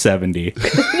been 70.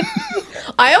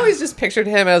 I always just pictured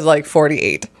him as like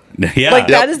 48. Yeah. Like,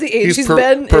 that is the age he's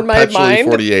been in my perpetually mind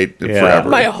 48 Yeah. forever.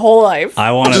 my whole life.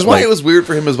 I want Which to is why it was weird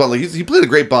for him as Bond. Like he played a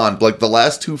great Bond. Like the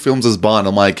last 2 films as Bond,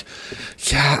 I'm like,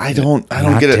 yeah, I don't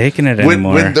Not get it. taking it when,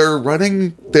 anymore. When they're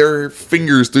running their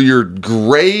fingers through your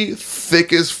gray,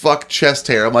 thick as fuck chest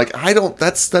hair, I'm like, I don't.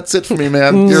 That's it for me,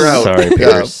 man. You're out. Sorry, Yeah.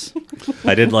 Pierce.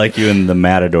 I did like you in The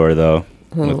Matador, though,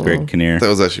 with Greg Kinnear. That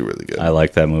was actually really good. I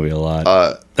liked that movie a lot.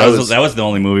 that was that was the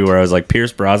only movie where I was like,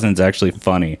 Pierce Brosnan's actually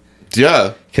funny.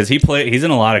 yeah. Because he's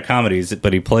in a lot of comedies,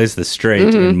 but he plays the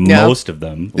straight in yeah. most of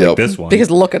them. Like Yep. this one.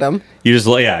 Because look at him. You just,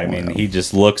 I mean, he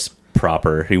just looks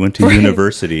proper. He went to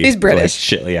university. He's British.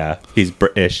 Like, shit, yeah, he's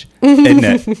British. Isn't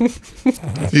it?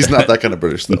 He's not that kind of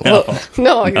British though.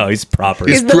 No, No, he's proper.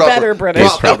 he's the proper- better British.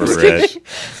 He's proper British.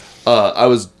 I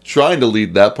was trying to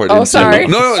lead that part. Oh, into, sorry.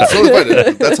 No, it's totally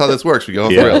fine. That's how this works. We go off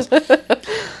the Yeah. rails.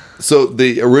 So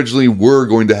they originally were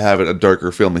going to have it a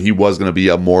darker film, and he was going to be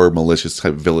a more malicious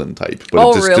type villain type. But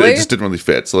Oh, it just, really? it just didn't really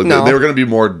fit. So like, No. they were going to be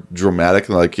more dramatic.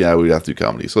 And like, yeah, we have to do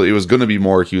comedy. So it was going to be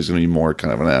more. He was going to be more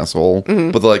kind of an asshole. Mm-hmm.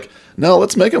 But they're like, no,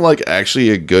 let's make him like actually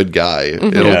a good guy.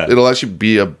 Yeah. It'll actually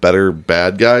be a better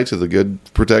bad guy to the good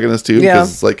protagonist too. Yeah.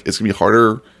 Because it's going to be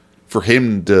harder for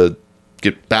him to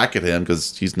get back at him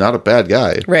because he's not a bad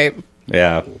guy. Right.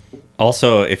 Yeah.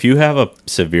 Also, if you have a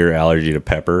severe allergy to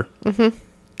pepper,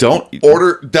 Don't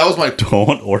order. That was my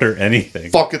don't order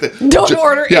anything. fucking thing. Don't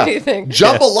order anything.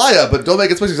 Jambalaya, but don't make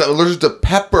it spicy. 'Cause I'm allergic to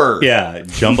pepper. Yeah,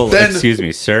 jumble. Then- Excuse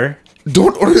me, sir.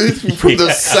 Don't order anything from the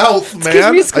Yeah. south, man.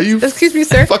 Are you excuse me,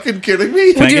 sir? fucking kidding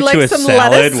me? Can I you get like you a some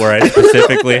salad lettuce? where I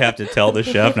specifically have to tell the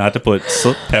chef not to put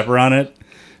pepper on it?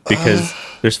 Because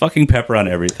there's fucking pepper on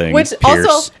everything. Which Pierce.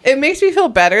 also, it makes me feel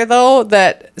better though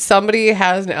that somebody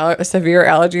has a severe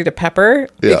allergy to pepper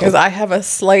Yeah. because I have a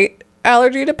slight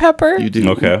allergy to pepper. You do.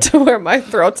 Okay. To where my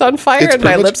throat's on fire It's and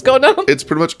my pretty much- lips go numb. It's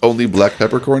pretty much only black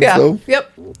peppercorns, Yeah. though.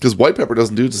 Yep. Because white pepper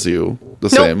doesn't do to you the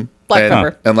Nope. same. Black and,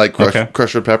 pepper. And like Okay.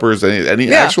 crushed peppers, any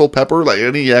Yeah. actual pepper, like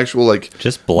any actual like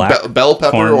Just black bell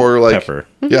pepper corn or like pepper.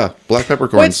 yeah, black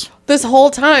peppercorns. Which this whole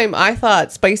time I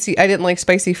thought spicy. I didn't like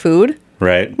spicy food.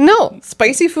 Right. No,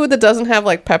 spicy food that doesn't have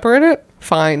like pepper in it,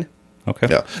 fine. Okay.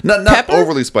 Yeah, not Pepper?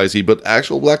 overly spicy, but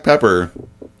actual black pepper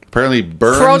apparently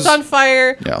burns. Throat's on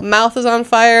fire. Yeah. Mouth is on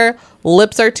fire.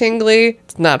 Lips are tingly.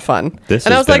 It's not fun. This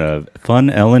and I has was been like, a fun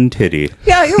Ellen Titty.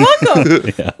 yeah, you're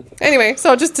welcome. Yeah. Anyway,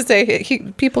 so just to say,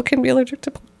 people can be allergic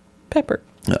to pepper.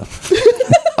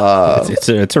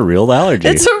 It's a real allergy.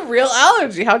 It's a real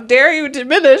allergy. How dare you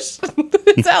diminish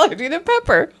its allergy to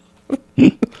pepper?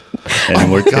 Any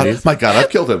more titties? My God, I've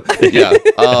killed him. Yeah.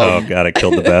 Oh God, I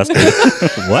killed the bastard.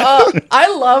 What?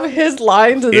 I love his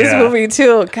lines in this Yeah. movie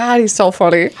too. God, he's so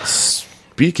funny.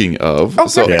 Speaking of, Okay.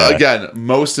 so Yeah. again,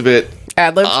 most of it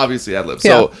Ad-libs? obviously ad libs.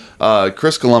 Yeah. So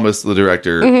Chris Columbus, the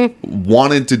director, Mm-hmm.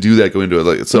 wanted to do that going into it.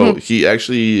 Like, so he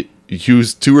actually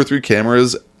used 2 or 3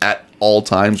 cameras at all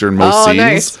times during most Oh, scenes,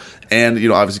 nice. and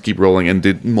obviously keep rolling and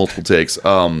did multiple takes.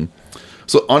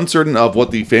 So uncertain of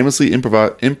what the famously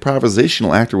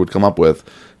improvisational actor would come up with,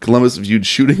 Columbus viewed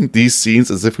shooting these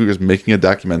scenes as if he was making a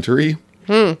documentary.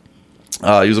 He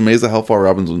was amazed at how far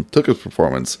Robinson took his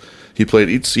performance. He played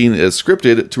each scene as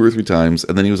scripted 2 or 3 times,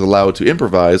 and then he was allowed to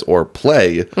improvise or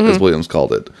play, as Williams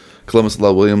called it. Columbus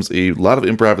allowed Williams a lot of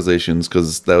improvisations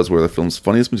because that was where the film's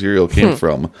funniest material came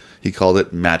from. He called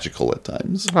it magical at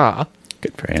times. Aw,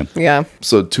 Good for him. yeah.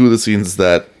 So 2 of the scenes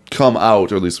that come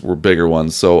out, or at least were bigger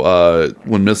ones. So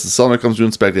when Mrs. Sellner comes to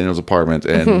inspect Daniel's apartment,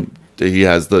 and he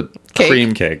has the Cake.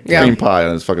 cream Cake. Yeah. cream pie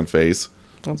on his fucking face.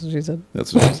 That's what she said.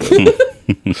 That's what she said.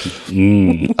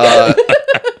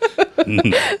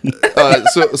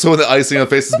 So when the icing on the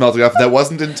face is melting off, that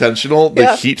wasn't intentional. The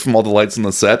Yeah. heat from all the lights in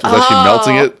the set was actually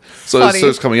melting it. So funny. it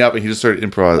starts coming up, and he just started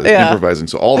Yeah. improvising.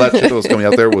 So all that shit that was coming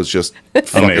out there was just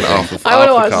fucking Amazing. off the I want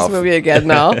to off watch the cuff. this movie again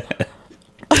now.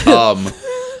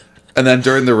 And then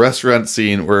during the restaurant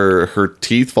scene where her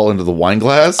teeth fall into the wine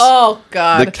glass, Oh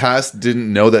God. the cast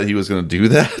didn't know that he was going to do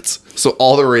that. So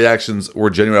all the reactions were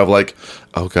genuine of like,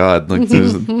 oh God. Like,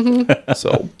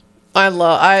 so I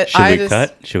love. I Should we just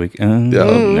cut? Should we? Mm.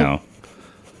 No.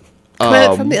 come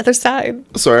at it from the other side.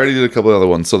 So I already did a couple of other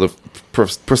ones. So the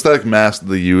prosthetic mask that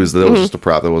they used, that was just a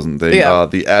prop. That wasn't the thing. Yeah.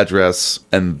 The address,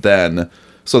 and then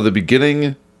so the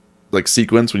beginning, like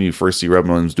sequence when you first see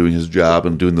Robin Williams doing his job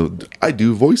and doing the I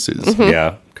do voices.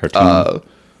 Yeah. Cartoon.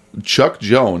 Chuck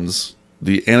Jones,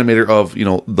 the animator of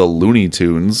the Looney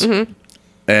Tunes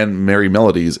and Merry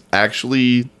Melodies,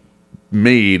 actually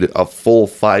made a full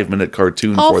 5-minute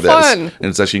cartoon Oh, for this, fun. and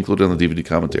it's actually included on the DVD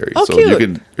commentary. Oh, so you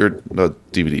cute. can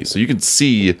DVD, so you can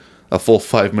see a full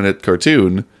 5-minute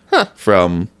cartoon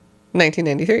from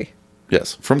 1993.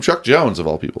 from Chuck Jones of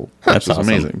all people. That's Which is awesome.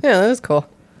 amazing. Yeah, that is cool.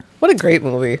 What a great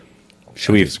movie.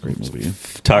 Should we It's a great movie.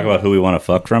 talk about who we want to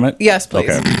fuck from it? Yes, please.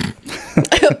 Okay.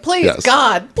 Please, Yes.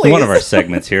 God, please. One of our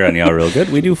segments here on Y'all Real Good,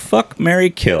 we do fuck, marry,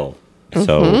 kill.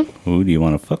 So who do you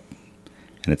want to fuck?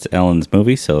 And it's Ellen's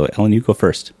movie. So Ellen, you go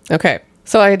first. Okay,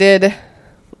 so I did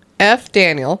F.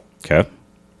 Daniel Okay.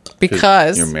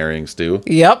 because You're marrying Stu.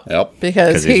 Yep. Yep.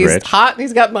 Because 'Cause he's he's rich. hot and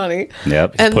he's got money.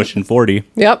 Yep. He's And- pushing 40.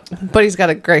 Yep. But he's got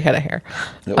a great head of hair.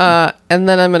 And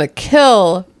then I'm gonna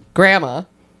kill Grandma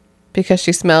because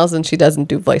she smells and she doesn't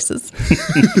do voices.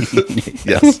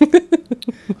 Yes.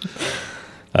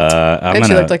 I'm And she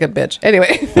gonna. looked like a bitch.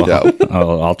 Anyway. Yeah.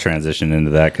 I'll transition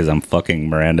into that because I'm fucking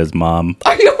Miranda's mom.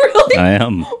 Are you really? I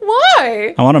am.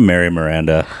 Why? I want to marry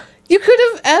Miranda. You could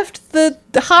have effed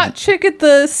the hot chick at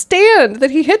the stand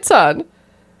that he hits on.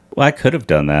 Well, I could have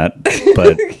done that,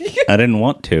 but I didn't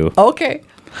want to. Okay.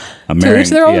 I'm To marrying. each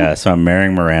their own. Yeah, so I'm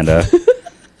marrying Miranda,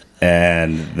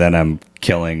 and then I'm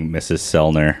killing Mrs.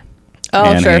 Sellner. Oh,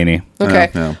 and sure. Haney. Okay.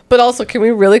 Yeah. But also, can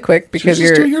we really quick because She's just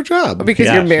you're doing your job. because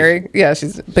Yeah, you're she's- marrying. Yeah,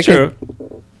 she's because True.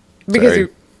 because Sorry.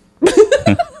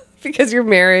 you because you're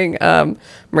marrying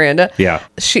Miranda. Yeah.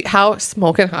 How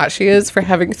smoking hot she is for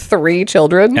having 3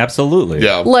 children. Absolutely.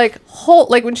 Yeah. Like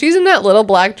when she's in that little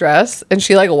black dress and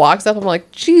she like walks up, I'm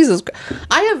like, Jesus,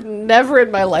 I have never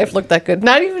in my life looked that good.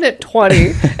 Not even at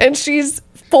 20, and she's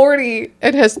 40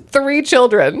 and has 3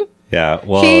 children. Yeah.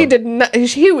 Well, He did not.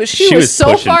 She was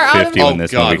so pushing far out of 50 when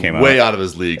this movie came out. way out of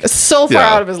his league. so far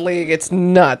Yeah. out of his league. It's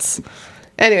nuts.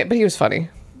 Anyway, but he was funny.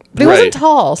 But he Right. wasn't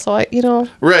tall, so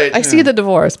Right, I see yeah. the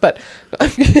divorce, but I'm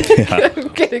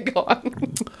getting going.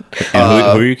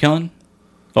 And who are you killing?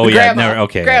 Oh yeah. Grandma. Never,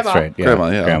 okay. Grandma. That's right. Yeah, Grandma,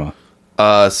 yeah. Grandma.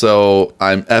 So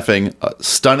I'm effing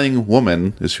Stunning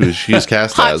Woman is who she's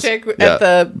cast Hot as. chick at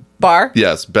the bar.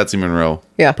 Yes, Betsy Monroe.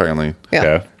 Yeah. Apparently. Yeah.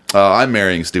 Okay. I'm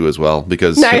marrying Stu as well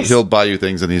because Nice. he'll buy you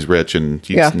things and he's rich and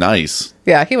he's nice.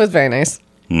 Yeah, he was very nice.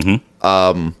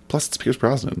 Plus, it's Pierce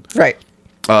Brosnan. Right.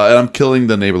 And I'm killing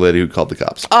the neighbor lady who called the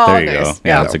cops. Oh, There you nice. go.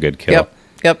 Yeah, that's a good kill.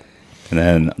 Yep. And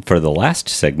then for the last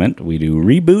segment, we do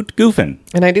reboot goofing.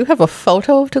 And I do have a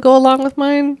photo to go along with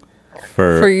mine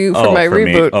for you for my me.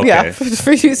 reboot. Okay. Yeah,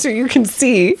 for you so you can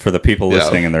see. For the people Yeah.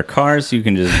 listening in their cars, you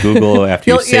can just Google after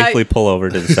you You'll- yeah, safely pull over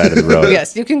to the side of the road.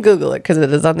 Yes, you can Google it because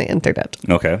it is on the internet.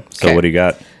 Okay. So Okay. what do you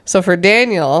got? So for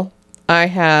Daniel, I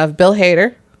have Bill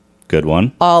Hader, Good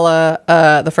one.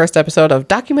 the first episode of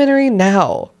Documentary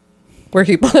Now,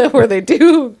 where they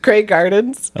do Grey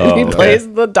Gardens, and he Oh, okay. plays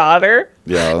the daughter.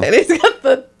 Yeah. And he's got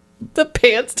the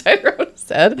pants tied around his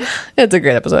head. It's a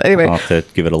great episode. Anyway, I'll have to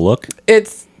give it a look.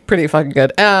 it's pretty fucking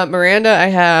good. Miranda, I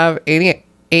have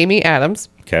Amy Adams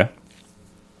Okay.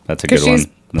 That's a because good she's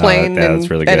one. No, plain that's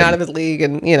really good. and out of his league,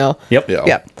 and Yep.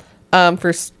 Yeah. yeah.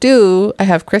 For Stu, I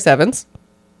have Chris Evans.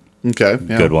 Okay.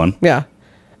 Yeah. Good one. Yeah.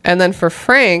 And then for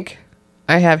Frank,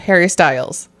 I have Harry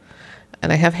Styles.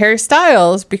 And I have Harry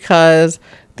Styles because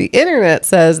the internet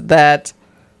says that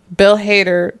Bill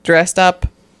Hader dressed up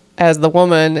as the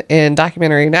woman in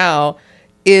Documentary Now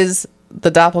is the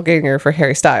doppelganger for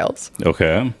Harry Styles.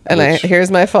 Okay. And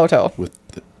here's my photo.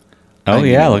 Oh,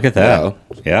 yeah. Look at that.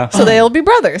 Yeah. So they'll be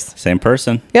brothers. Same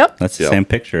person. Yep. That's the Yep. same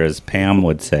picture as Pam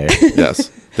would say.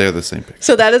 Yes. They're the same picture.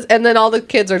 So that is, and then all the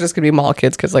kids are just going to be mall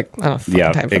kids because, like, I don't have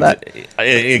fucking time for that.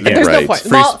 Again, There's no right. point.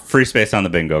 Free, Mall, free space on the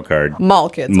bingo card. mall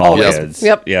kids. Mall always. kids.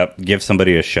 Yep. Yep. Give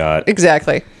somebody a shot.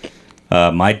 Exactly.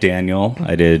 My Daniel,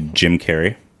 I did Jim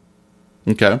Carrey.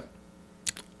 Okay.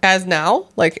 As now?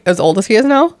 Like, as old as he is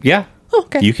now? Yeah. Oh,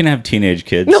 okay. You can have teenage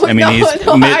kids. No, I mean, no, he's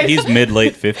no, he's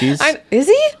mid-late 50s. Is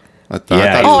he? I thought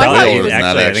Yeah, he Oh, was I thought way he older was than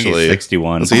that, I think he's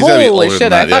 61. So he's gotta be Holy older shit,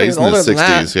 than I that. thought Yeah, he he's was in his older than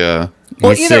that. 60s. Yeah.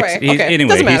 Well, He's either six- way. Okay. Anyway,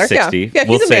 Doesn't matter. he's 60. Yeah, he's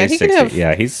we'll a say man. He 60. can have.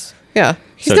 Yeah, he's... Yeah,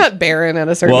 he's So- not barren at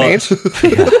a certain Well, age.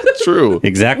 True.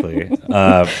 exactly.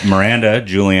 Miranda,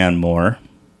 Julianne Moore.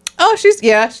 Oh, she's.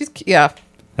 I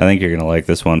think you're going to like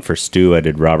this one. For Stu, I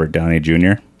did Robert Downey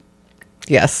Jr.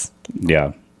 Yes.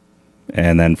 Yeah.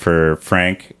 And then for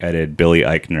Frank, I did Billy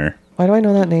Eichner. Why do I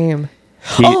know that name?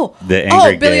 The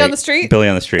angry Billy gay- on the Street. Billy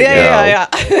on the Street. Yeah.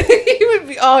 He would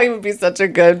be. Oh, he would be such a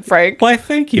good Frank. Why,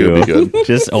 thank you. It would be good.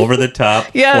 Just over the top,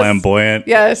 Yes. flamboyant,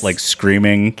 Yes. like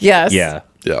screaming. Yes. Yeah.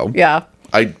 Yeah. Yeah.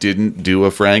 I didn't do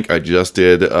a Frank. I just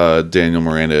did Daniel,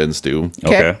 Miranda, and Stu.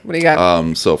 Okay. What do you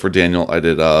got? So for Daniel, I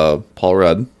did Paul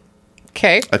Rudd.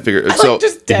 Okay. I figured. I So like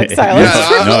just dead silence.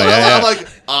 yeah, No, yeah. I'm like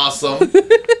awesome.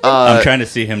 I'm trying to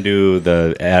see him do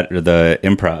the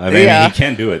improv. I mean, Yeah. he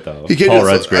can do it though. He Paul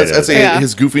Rudd's great. I'd at say it. Yeah.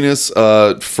 his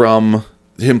goofiness from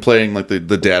him playing like the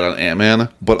dad on Ant-Man,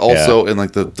 but also in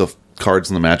like the cards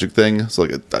and the magic thing. So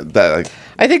like that. Like,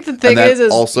 I think the thing and that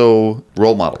is also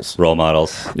role models. Role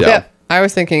models. Yeah. I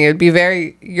was thinking it'd be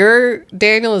your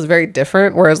Daniel is very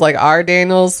different, whereas like our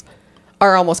Daniels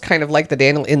are almost kind of like the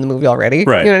Daniel in the movie already.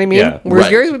 Right. You know what I mean? Yeah. Whereas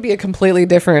Right. yours would be a completely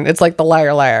different. It's like the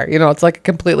liar. You know, it's like a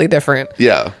completely different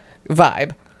Yeah.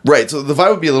 vibe. Right. So the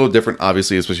vibe would be a little different,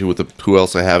 obviously, especially with who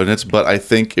else I have in it. But I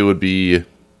think it would be.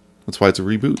 That's why it's a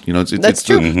reboot. You know, it's That's it's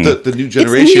true. The new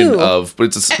generation new. of. But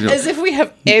it's a, As if we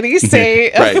have any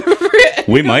say. Right.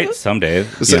 We might someday.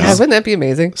 So- Yeah, wouldn't that be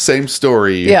amazing? same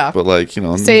story. Yeah. But like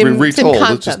Same retold.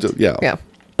 content. It's just yeah. Yeah.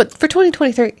 But for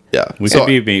 2023. Yeah. We So- could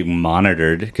be being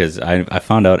monitored because I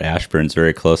found out Ashburn's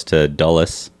very close to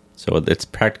Dulles, so it's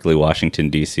practically Washington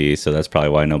D.C. So that's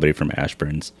probably why nobody from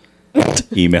Ashburn's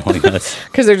emailing us.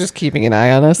 Because they're just keeping an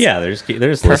eye on us. Yeah, they're just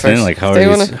Perfect. listening. Like, how They are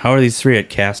these? wanna- How are these three at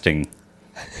casting?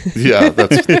 Yeah.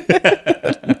 That's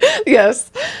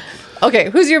Yes. Okay.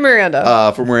 Who's your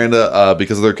Miranda? for Miranda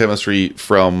because of their chemistry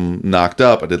from Knocked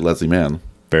Up. I did Leslie Mann.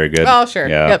 Very good. oh, sure.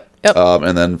 Yeah. Yep.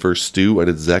 And then for Stu, I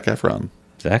did Zac Efron.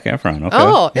 Zac Efron. Okay.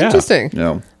 Oh, Yeah. interesting.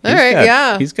 Yeah. All right.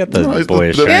 Yeah. He's got the He's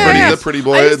boyish the, shine. pretty, Yeah. the pretty I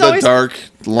boy, just the always- dark,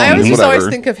 long, I always just whatever.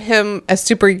 always think of him as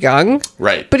super young.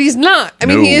 Right. But he's not. I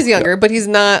mean, No. he is younger, but he's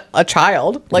not a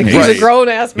child. Like, he's a Right. grown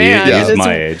ass man. Yeah. and He's it's-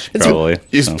 my age, it's- probably.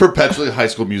 He's so. perpetually High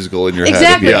School Musical in your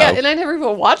Exactly. head. Yeah. And I never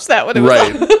even watched that when it was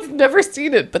Right. on. I've never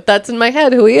seen it, but that's in my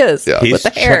head who he is. Yeah. With the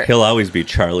hair. He'll always be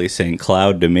Charlie St.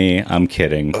 Cloud to me. I'm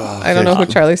kidding. I don't know who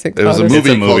Charlie St. It was Cloud a is. movie.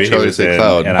 It's a movie called Charlie he was St. in,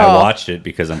 Cloud. and Oh. I watched it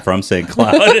because I'm from St.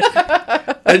 Cloud.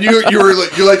 And you were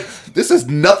like, you're like, this has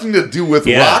nothing to do with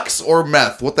Yeah. rocks or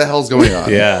meth. What the hell's going on?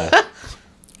 Yeah.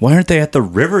 Why aren't they at the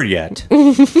river yet?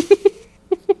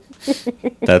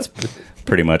 That's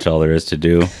pretty much all there is to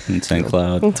do in St.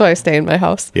 Cloud. That's why I stay in my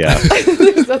house. Yeah. Do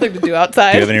There's nothing to do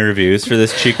outside. you have any reviews for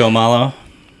this Chico Malo?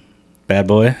 bad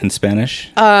boy in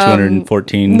Spanish?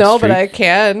 214. No, Street? but I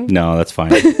can. No, that's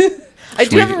fine. I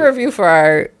do have a review for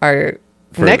our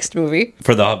next movie.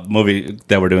 For the movie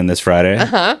that we're doing this Friday.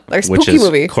 Our Which spooky is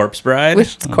movie. Corpse Bride.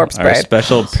 Which is Corpse Our Bride.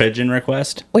 special pigeon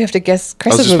request. We have to guess I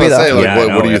was Chris's just movie, about to though. say, like, Yeah, I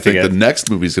know, what do we you have to think the get- next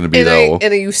movie's going to be, and, though?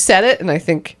 and you said it, and I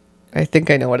think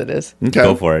I know what it is. Okay.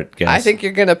 Go for it, guys. I think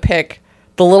you're going to pick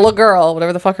the little girl,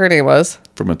 whatever the fuck her name was.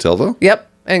 For Matilda? Yep.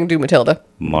 And do Matilda.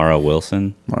 Mara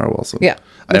Wilson. Mara Wilson. Yeah,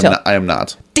 I am Matilda. not. I am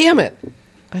not. Damn it.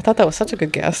 I thought that was such a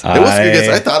good guess. It was a good guess.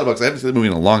 I thought about it because I haven't seen the movie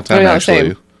in a long time, I know,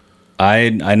 actually. same.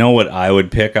 I know what I would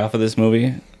pick off of this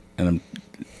movie, and I'm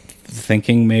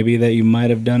thinking maybe that you might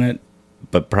have done it,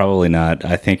 but probably not.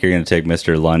 I think you're going to take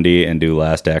Mr. Lundy and do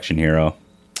Last Action Hero.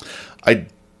 I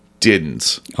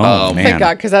didn't. Oh, man. Thank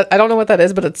God, because I don't know what that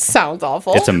is, but it sounds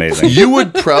awful. It's amazing. You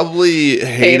would probably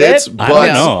hate it? it, but, I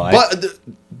don't know. but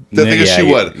the thing is, Yeah, she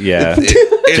would. Yeah.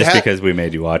 It Just ha- because we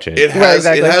made you watch it. It has Right,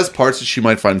 exactly. it has parts that she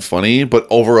might find funny, but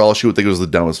overall, she would think it was the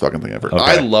dumbest fucking thing ever. Okay.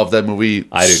 I love that movie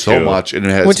I do so too. much, and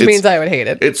it has Which it's- means I would hate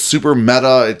it. It's super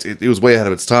meta. It was way ahead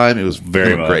of its time. It was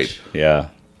Very much. great. Yeah.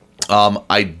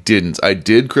 I didn't. I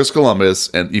did Chris Columbus,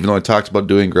 and even though I talked about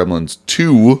doing Gremlins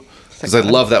 2, because I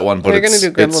love that one, but You're gonna it's,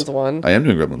 do Gremlins it's- 1. I am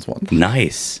doing Gremlins 1.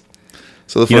 Nice.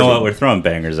 So the first You know one, what? We're throwing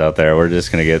bangers out there. We're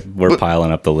just going to we're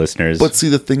piling up the listeners. But see,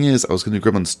 the thing is, I was going to do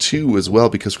Gremlins 2 as well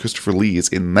because Christopher Lee is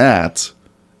in that,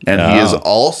 and he is Oh.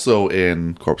 also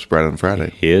in Corpse Bride on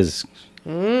Friday. He is. I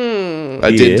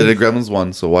He did is? a Gremlins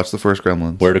 1, so watch the first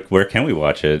Gremlins. Where can we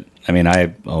watch it? I mean,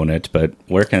 I own it, but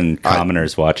where can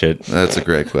commoners watch it? That's a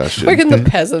great question. Where can the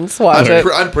peasants watch it?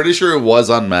 I'm pretty sure it was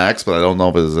on Max, but I don't know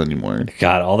if it is anymore.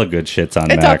 God, all the good shit's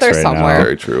on It's Max out there right somewhere. now.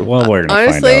 Very true. Well, we're gonna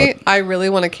Honestly, find out. I really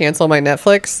want to cancel my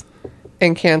Netflix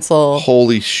and cancel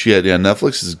Holy shit! Yeah,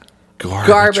 Netflix is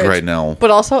garbage right now. But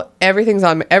also, everything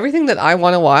that I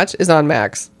want to watch is on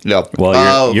Max. Yeah.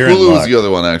 Well, you're in Hulu's luck. the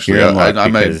other one actually. You're in luck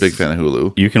I'm a because- big fan of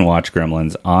Hulu. You can watch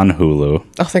Gremlins on Hulu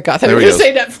Oh, thank God. I There was we going to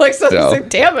say Netflix. I was Yeah. like,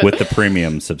 damn it. with the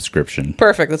premium subscription.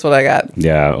 Perfect. That's what I got.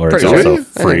 Yeah, or it's Pretty also sure. I think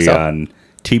free so. on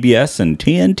TBS and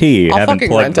TNT. I'll Haven't fucking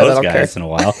plugged rent it, I those don't guys care. in a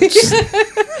while.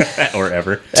 Or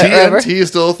ever. TNT is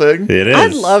still a thing. It is. I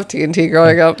love TNT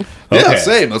growing up. Yeah, Okay.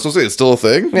 same. That's what I'm saying. It's still a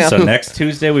thing. Yeah. So next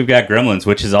Tuesday we've got Gremlins,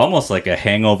 which is almost like a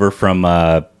hangover from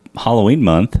Halloween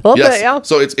month. A little Yes. bit, yeah.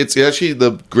 So it's actually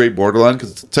the great borderline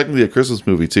because it's technically a Christmas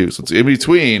movie too. So it's in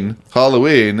between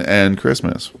Halloween and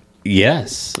Christmas.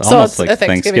 Yes, So almost it's like a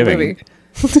Thanksgiving movie.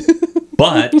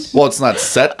 But Well, it's not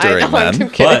set I during know, I'm then.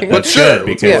 kidding. But sure, good,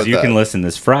 let's because go with you that. can listen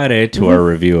this Friday to our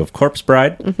review of Corpse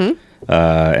Bride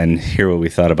and hear what we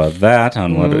thought about that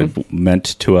on what it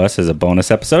meant to us as a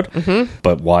bonus episode.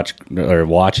 But watch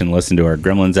and listen to our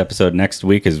Gremlins episode next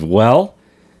week as well.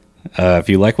 If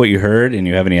you like what you heard and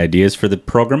you have any ideas for the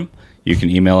program, you can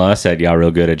email us at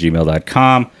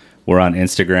yawrealgood@gmail.com. We're on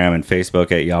Instagram and Facebook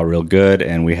at yawrealgood,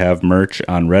 and we have merch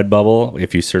on Redbubble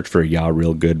if you search for Yaw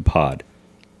Real Good Pod.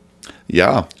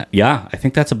 Yeah. Yeah, I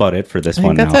think that's about it for this I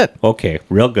one think now. that's it. Okay,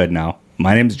 real good now.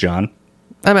 My name's John.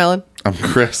 I'm Ellen. I'm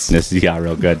Chris. This is Yeah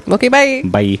Real Good. Okay, bye.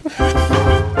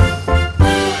 Bye.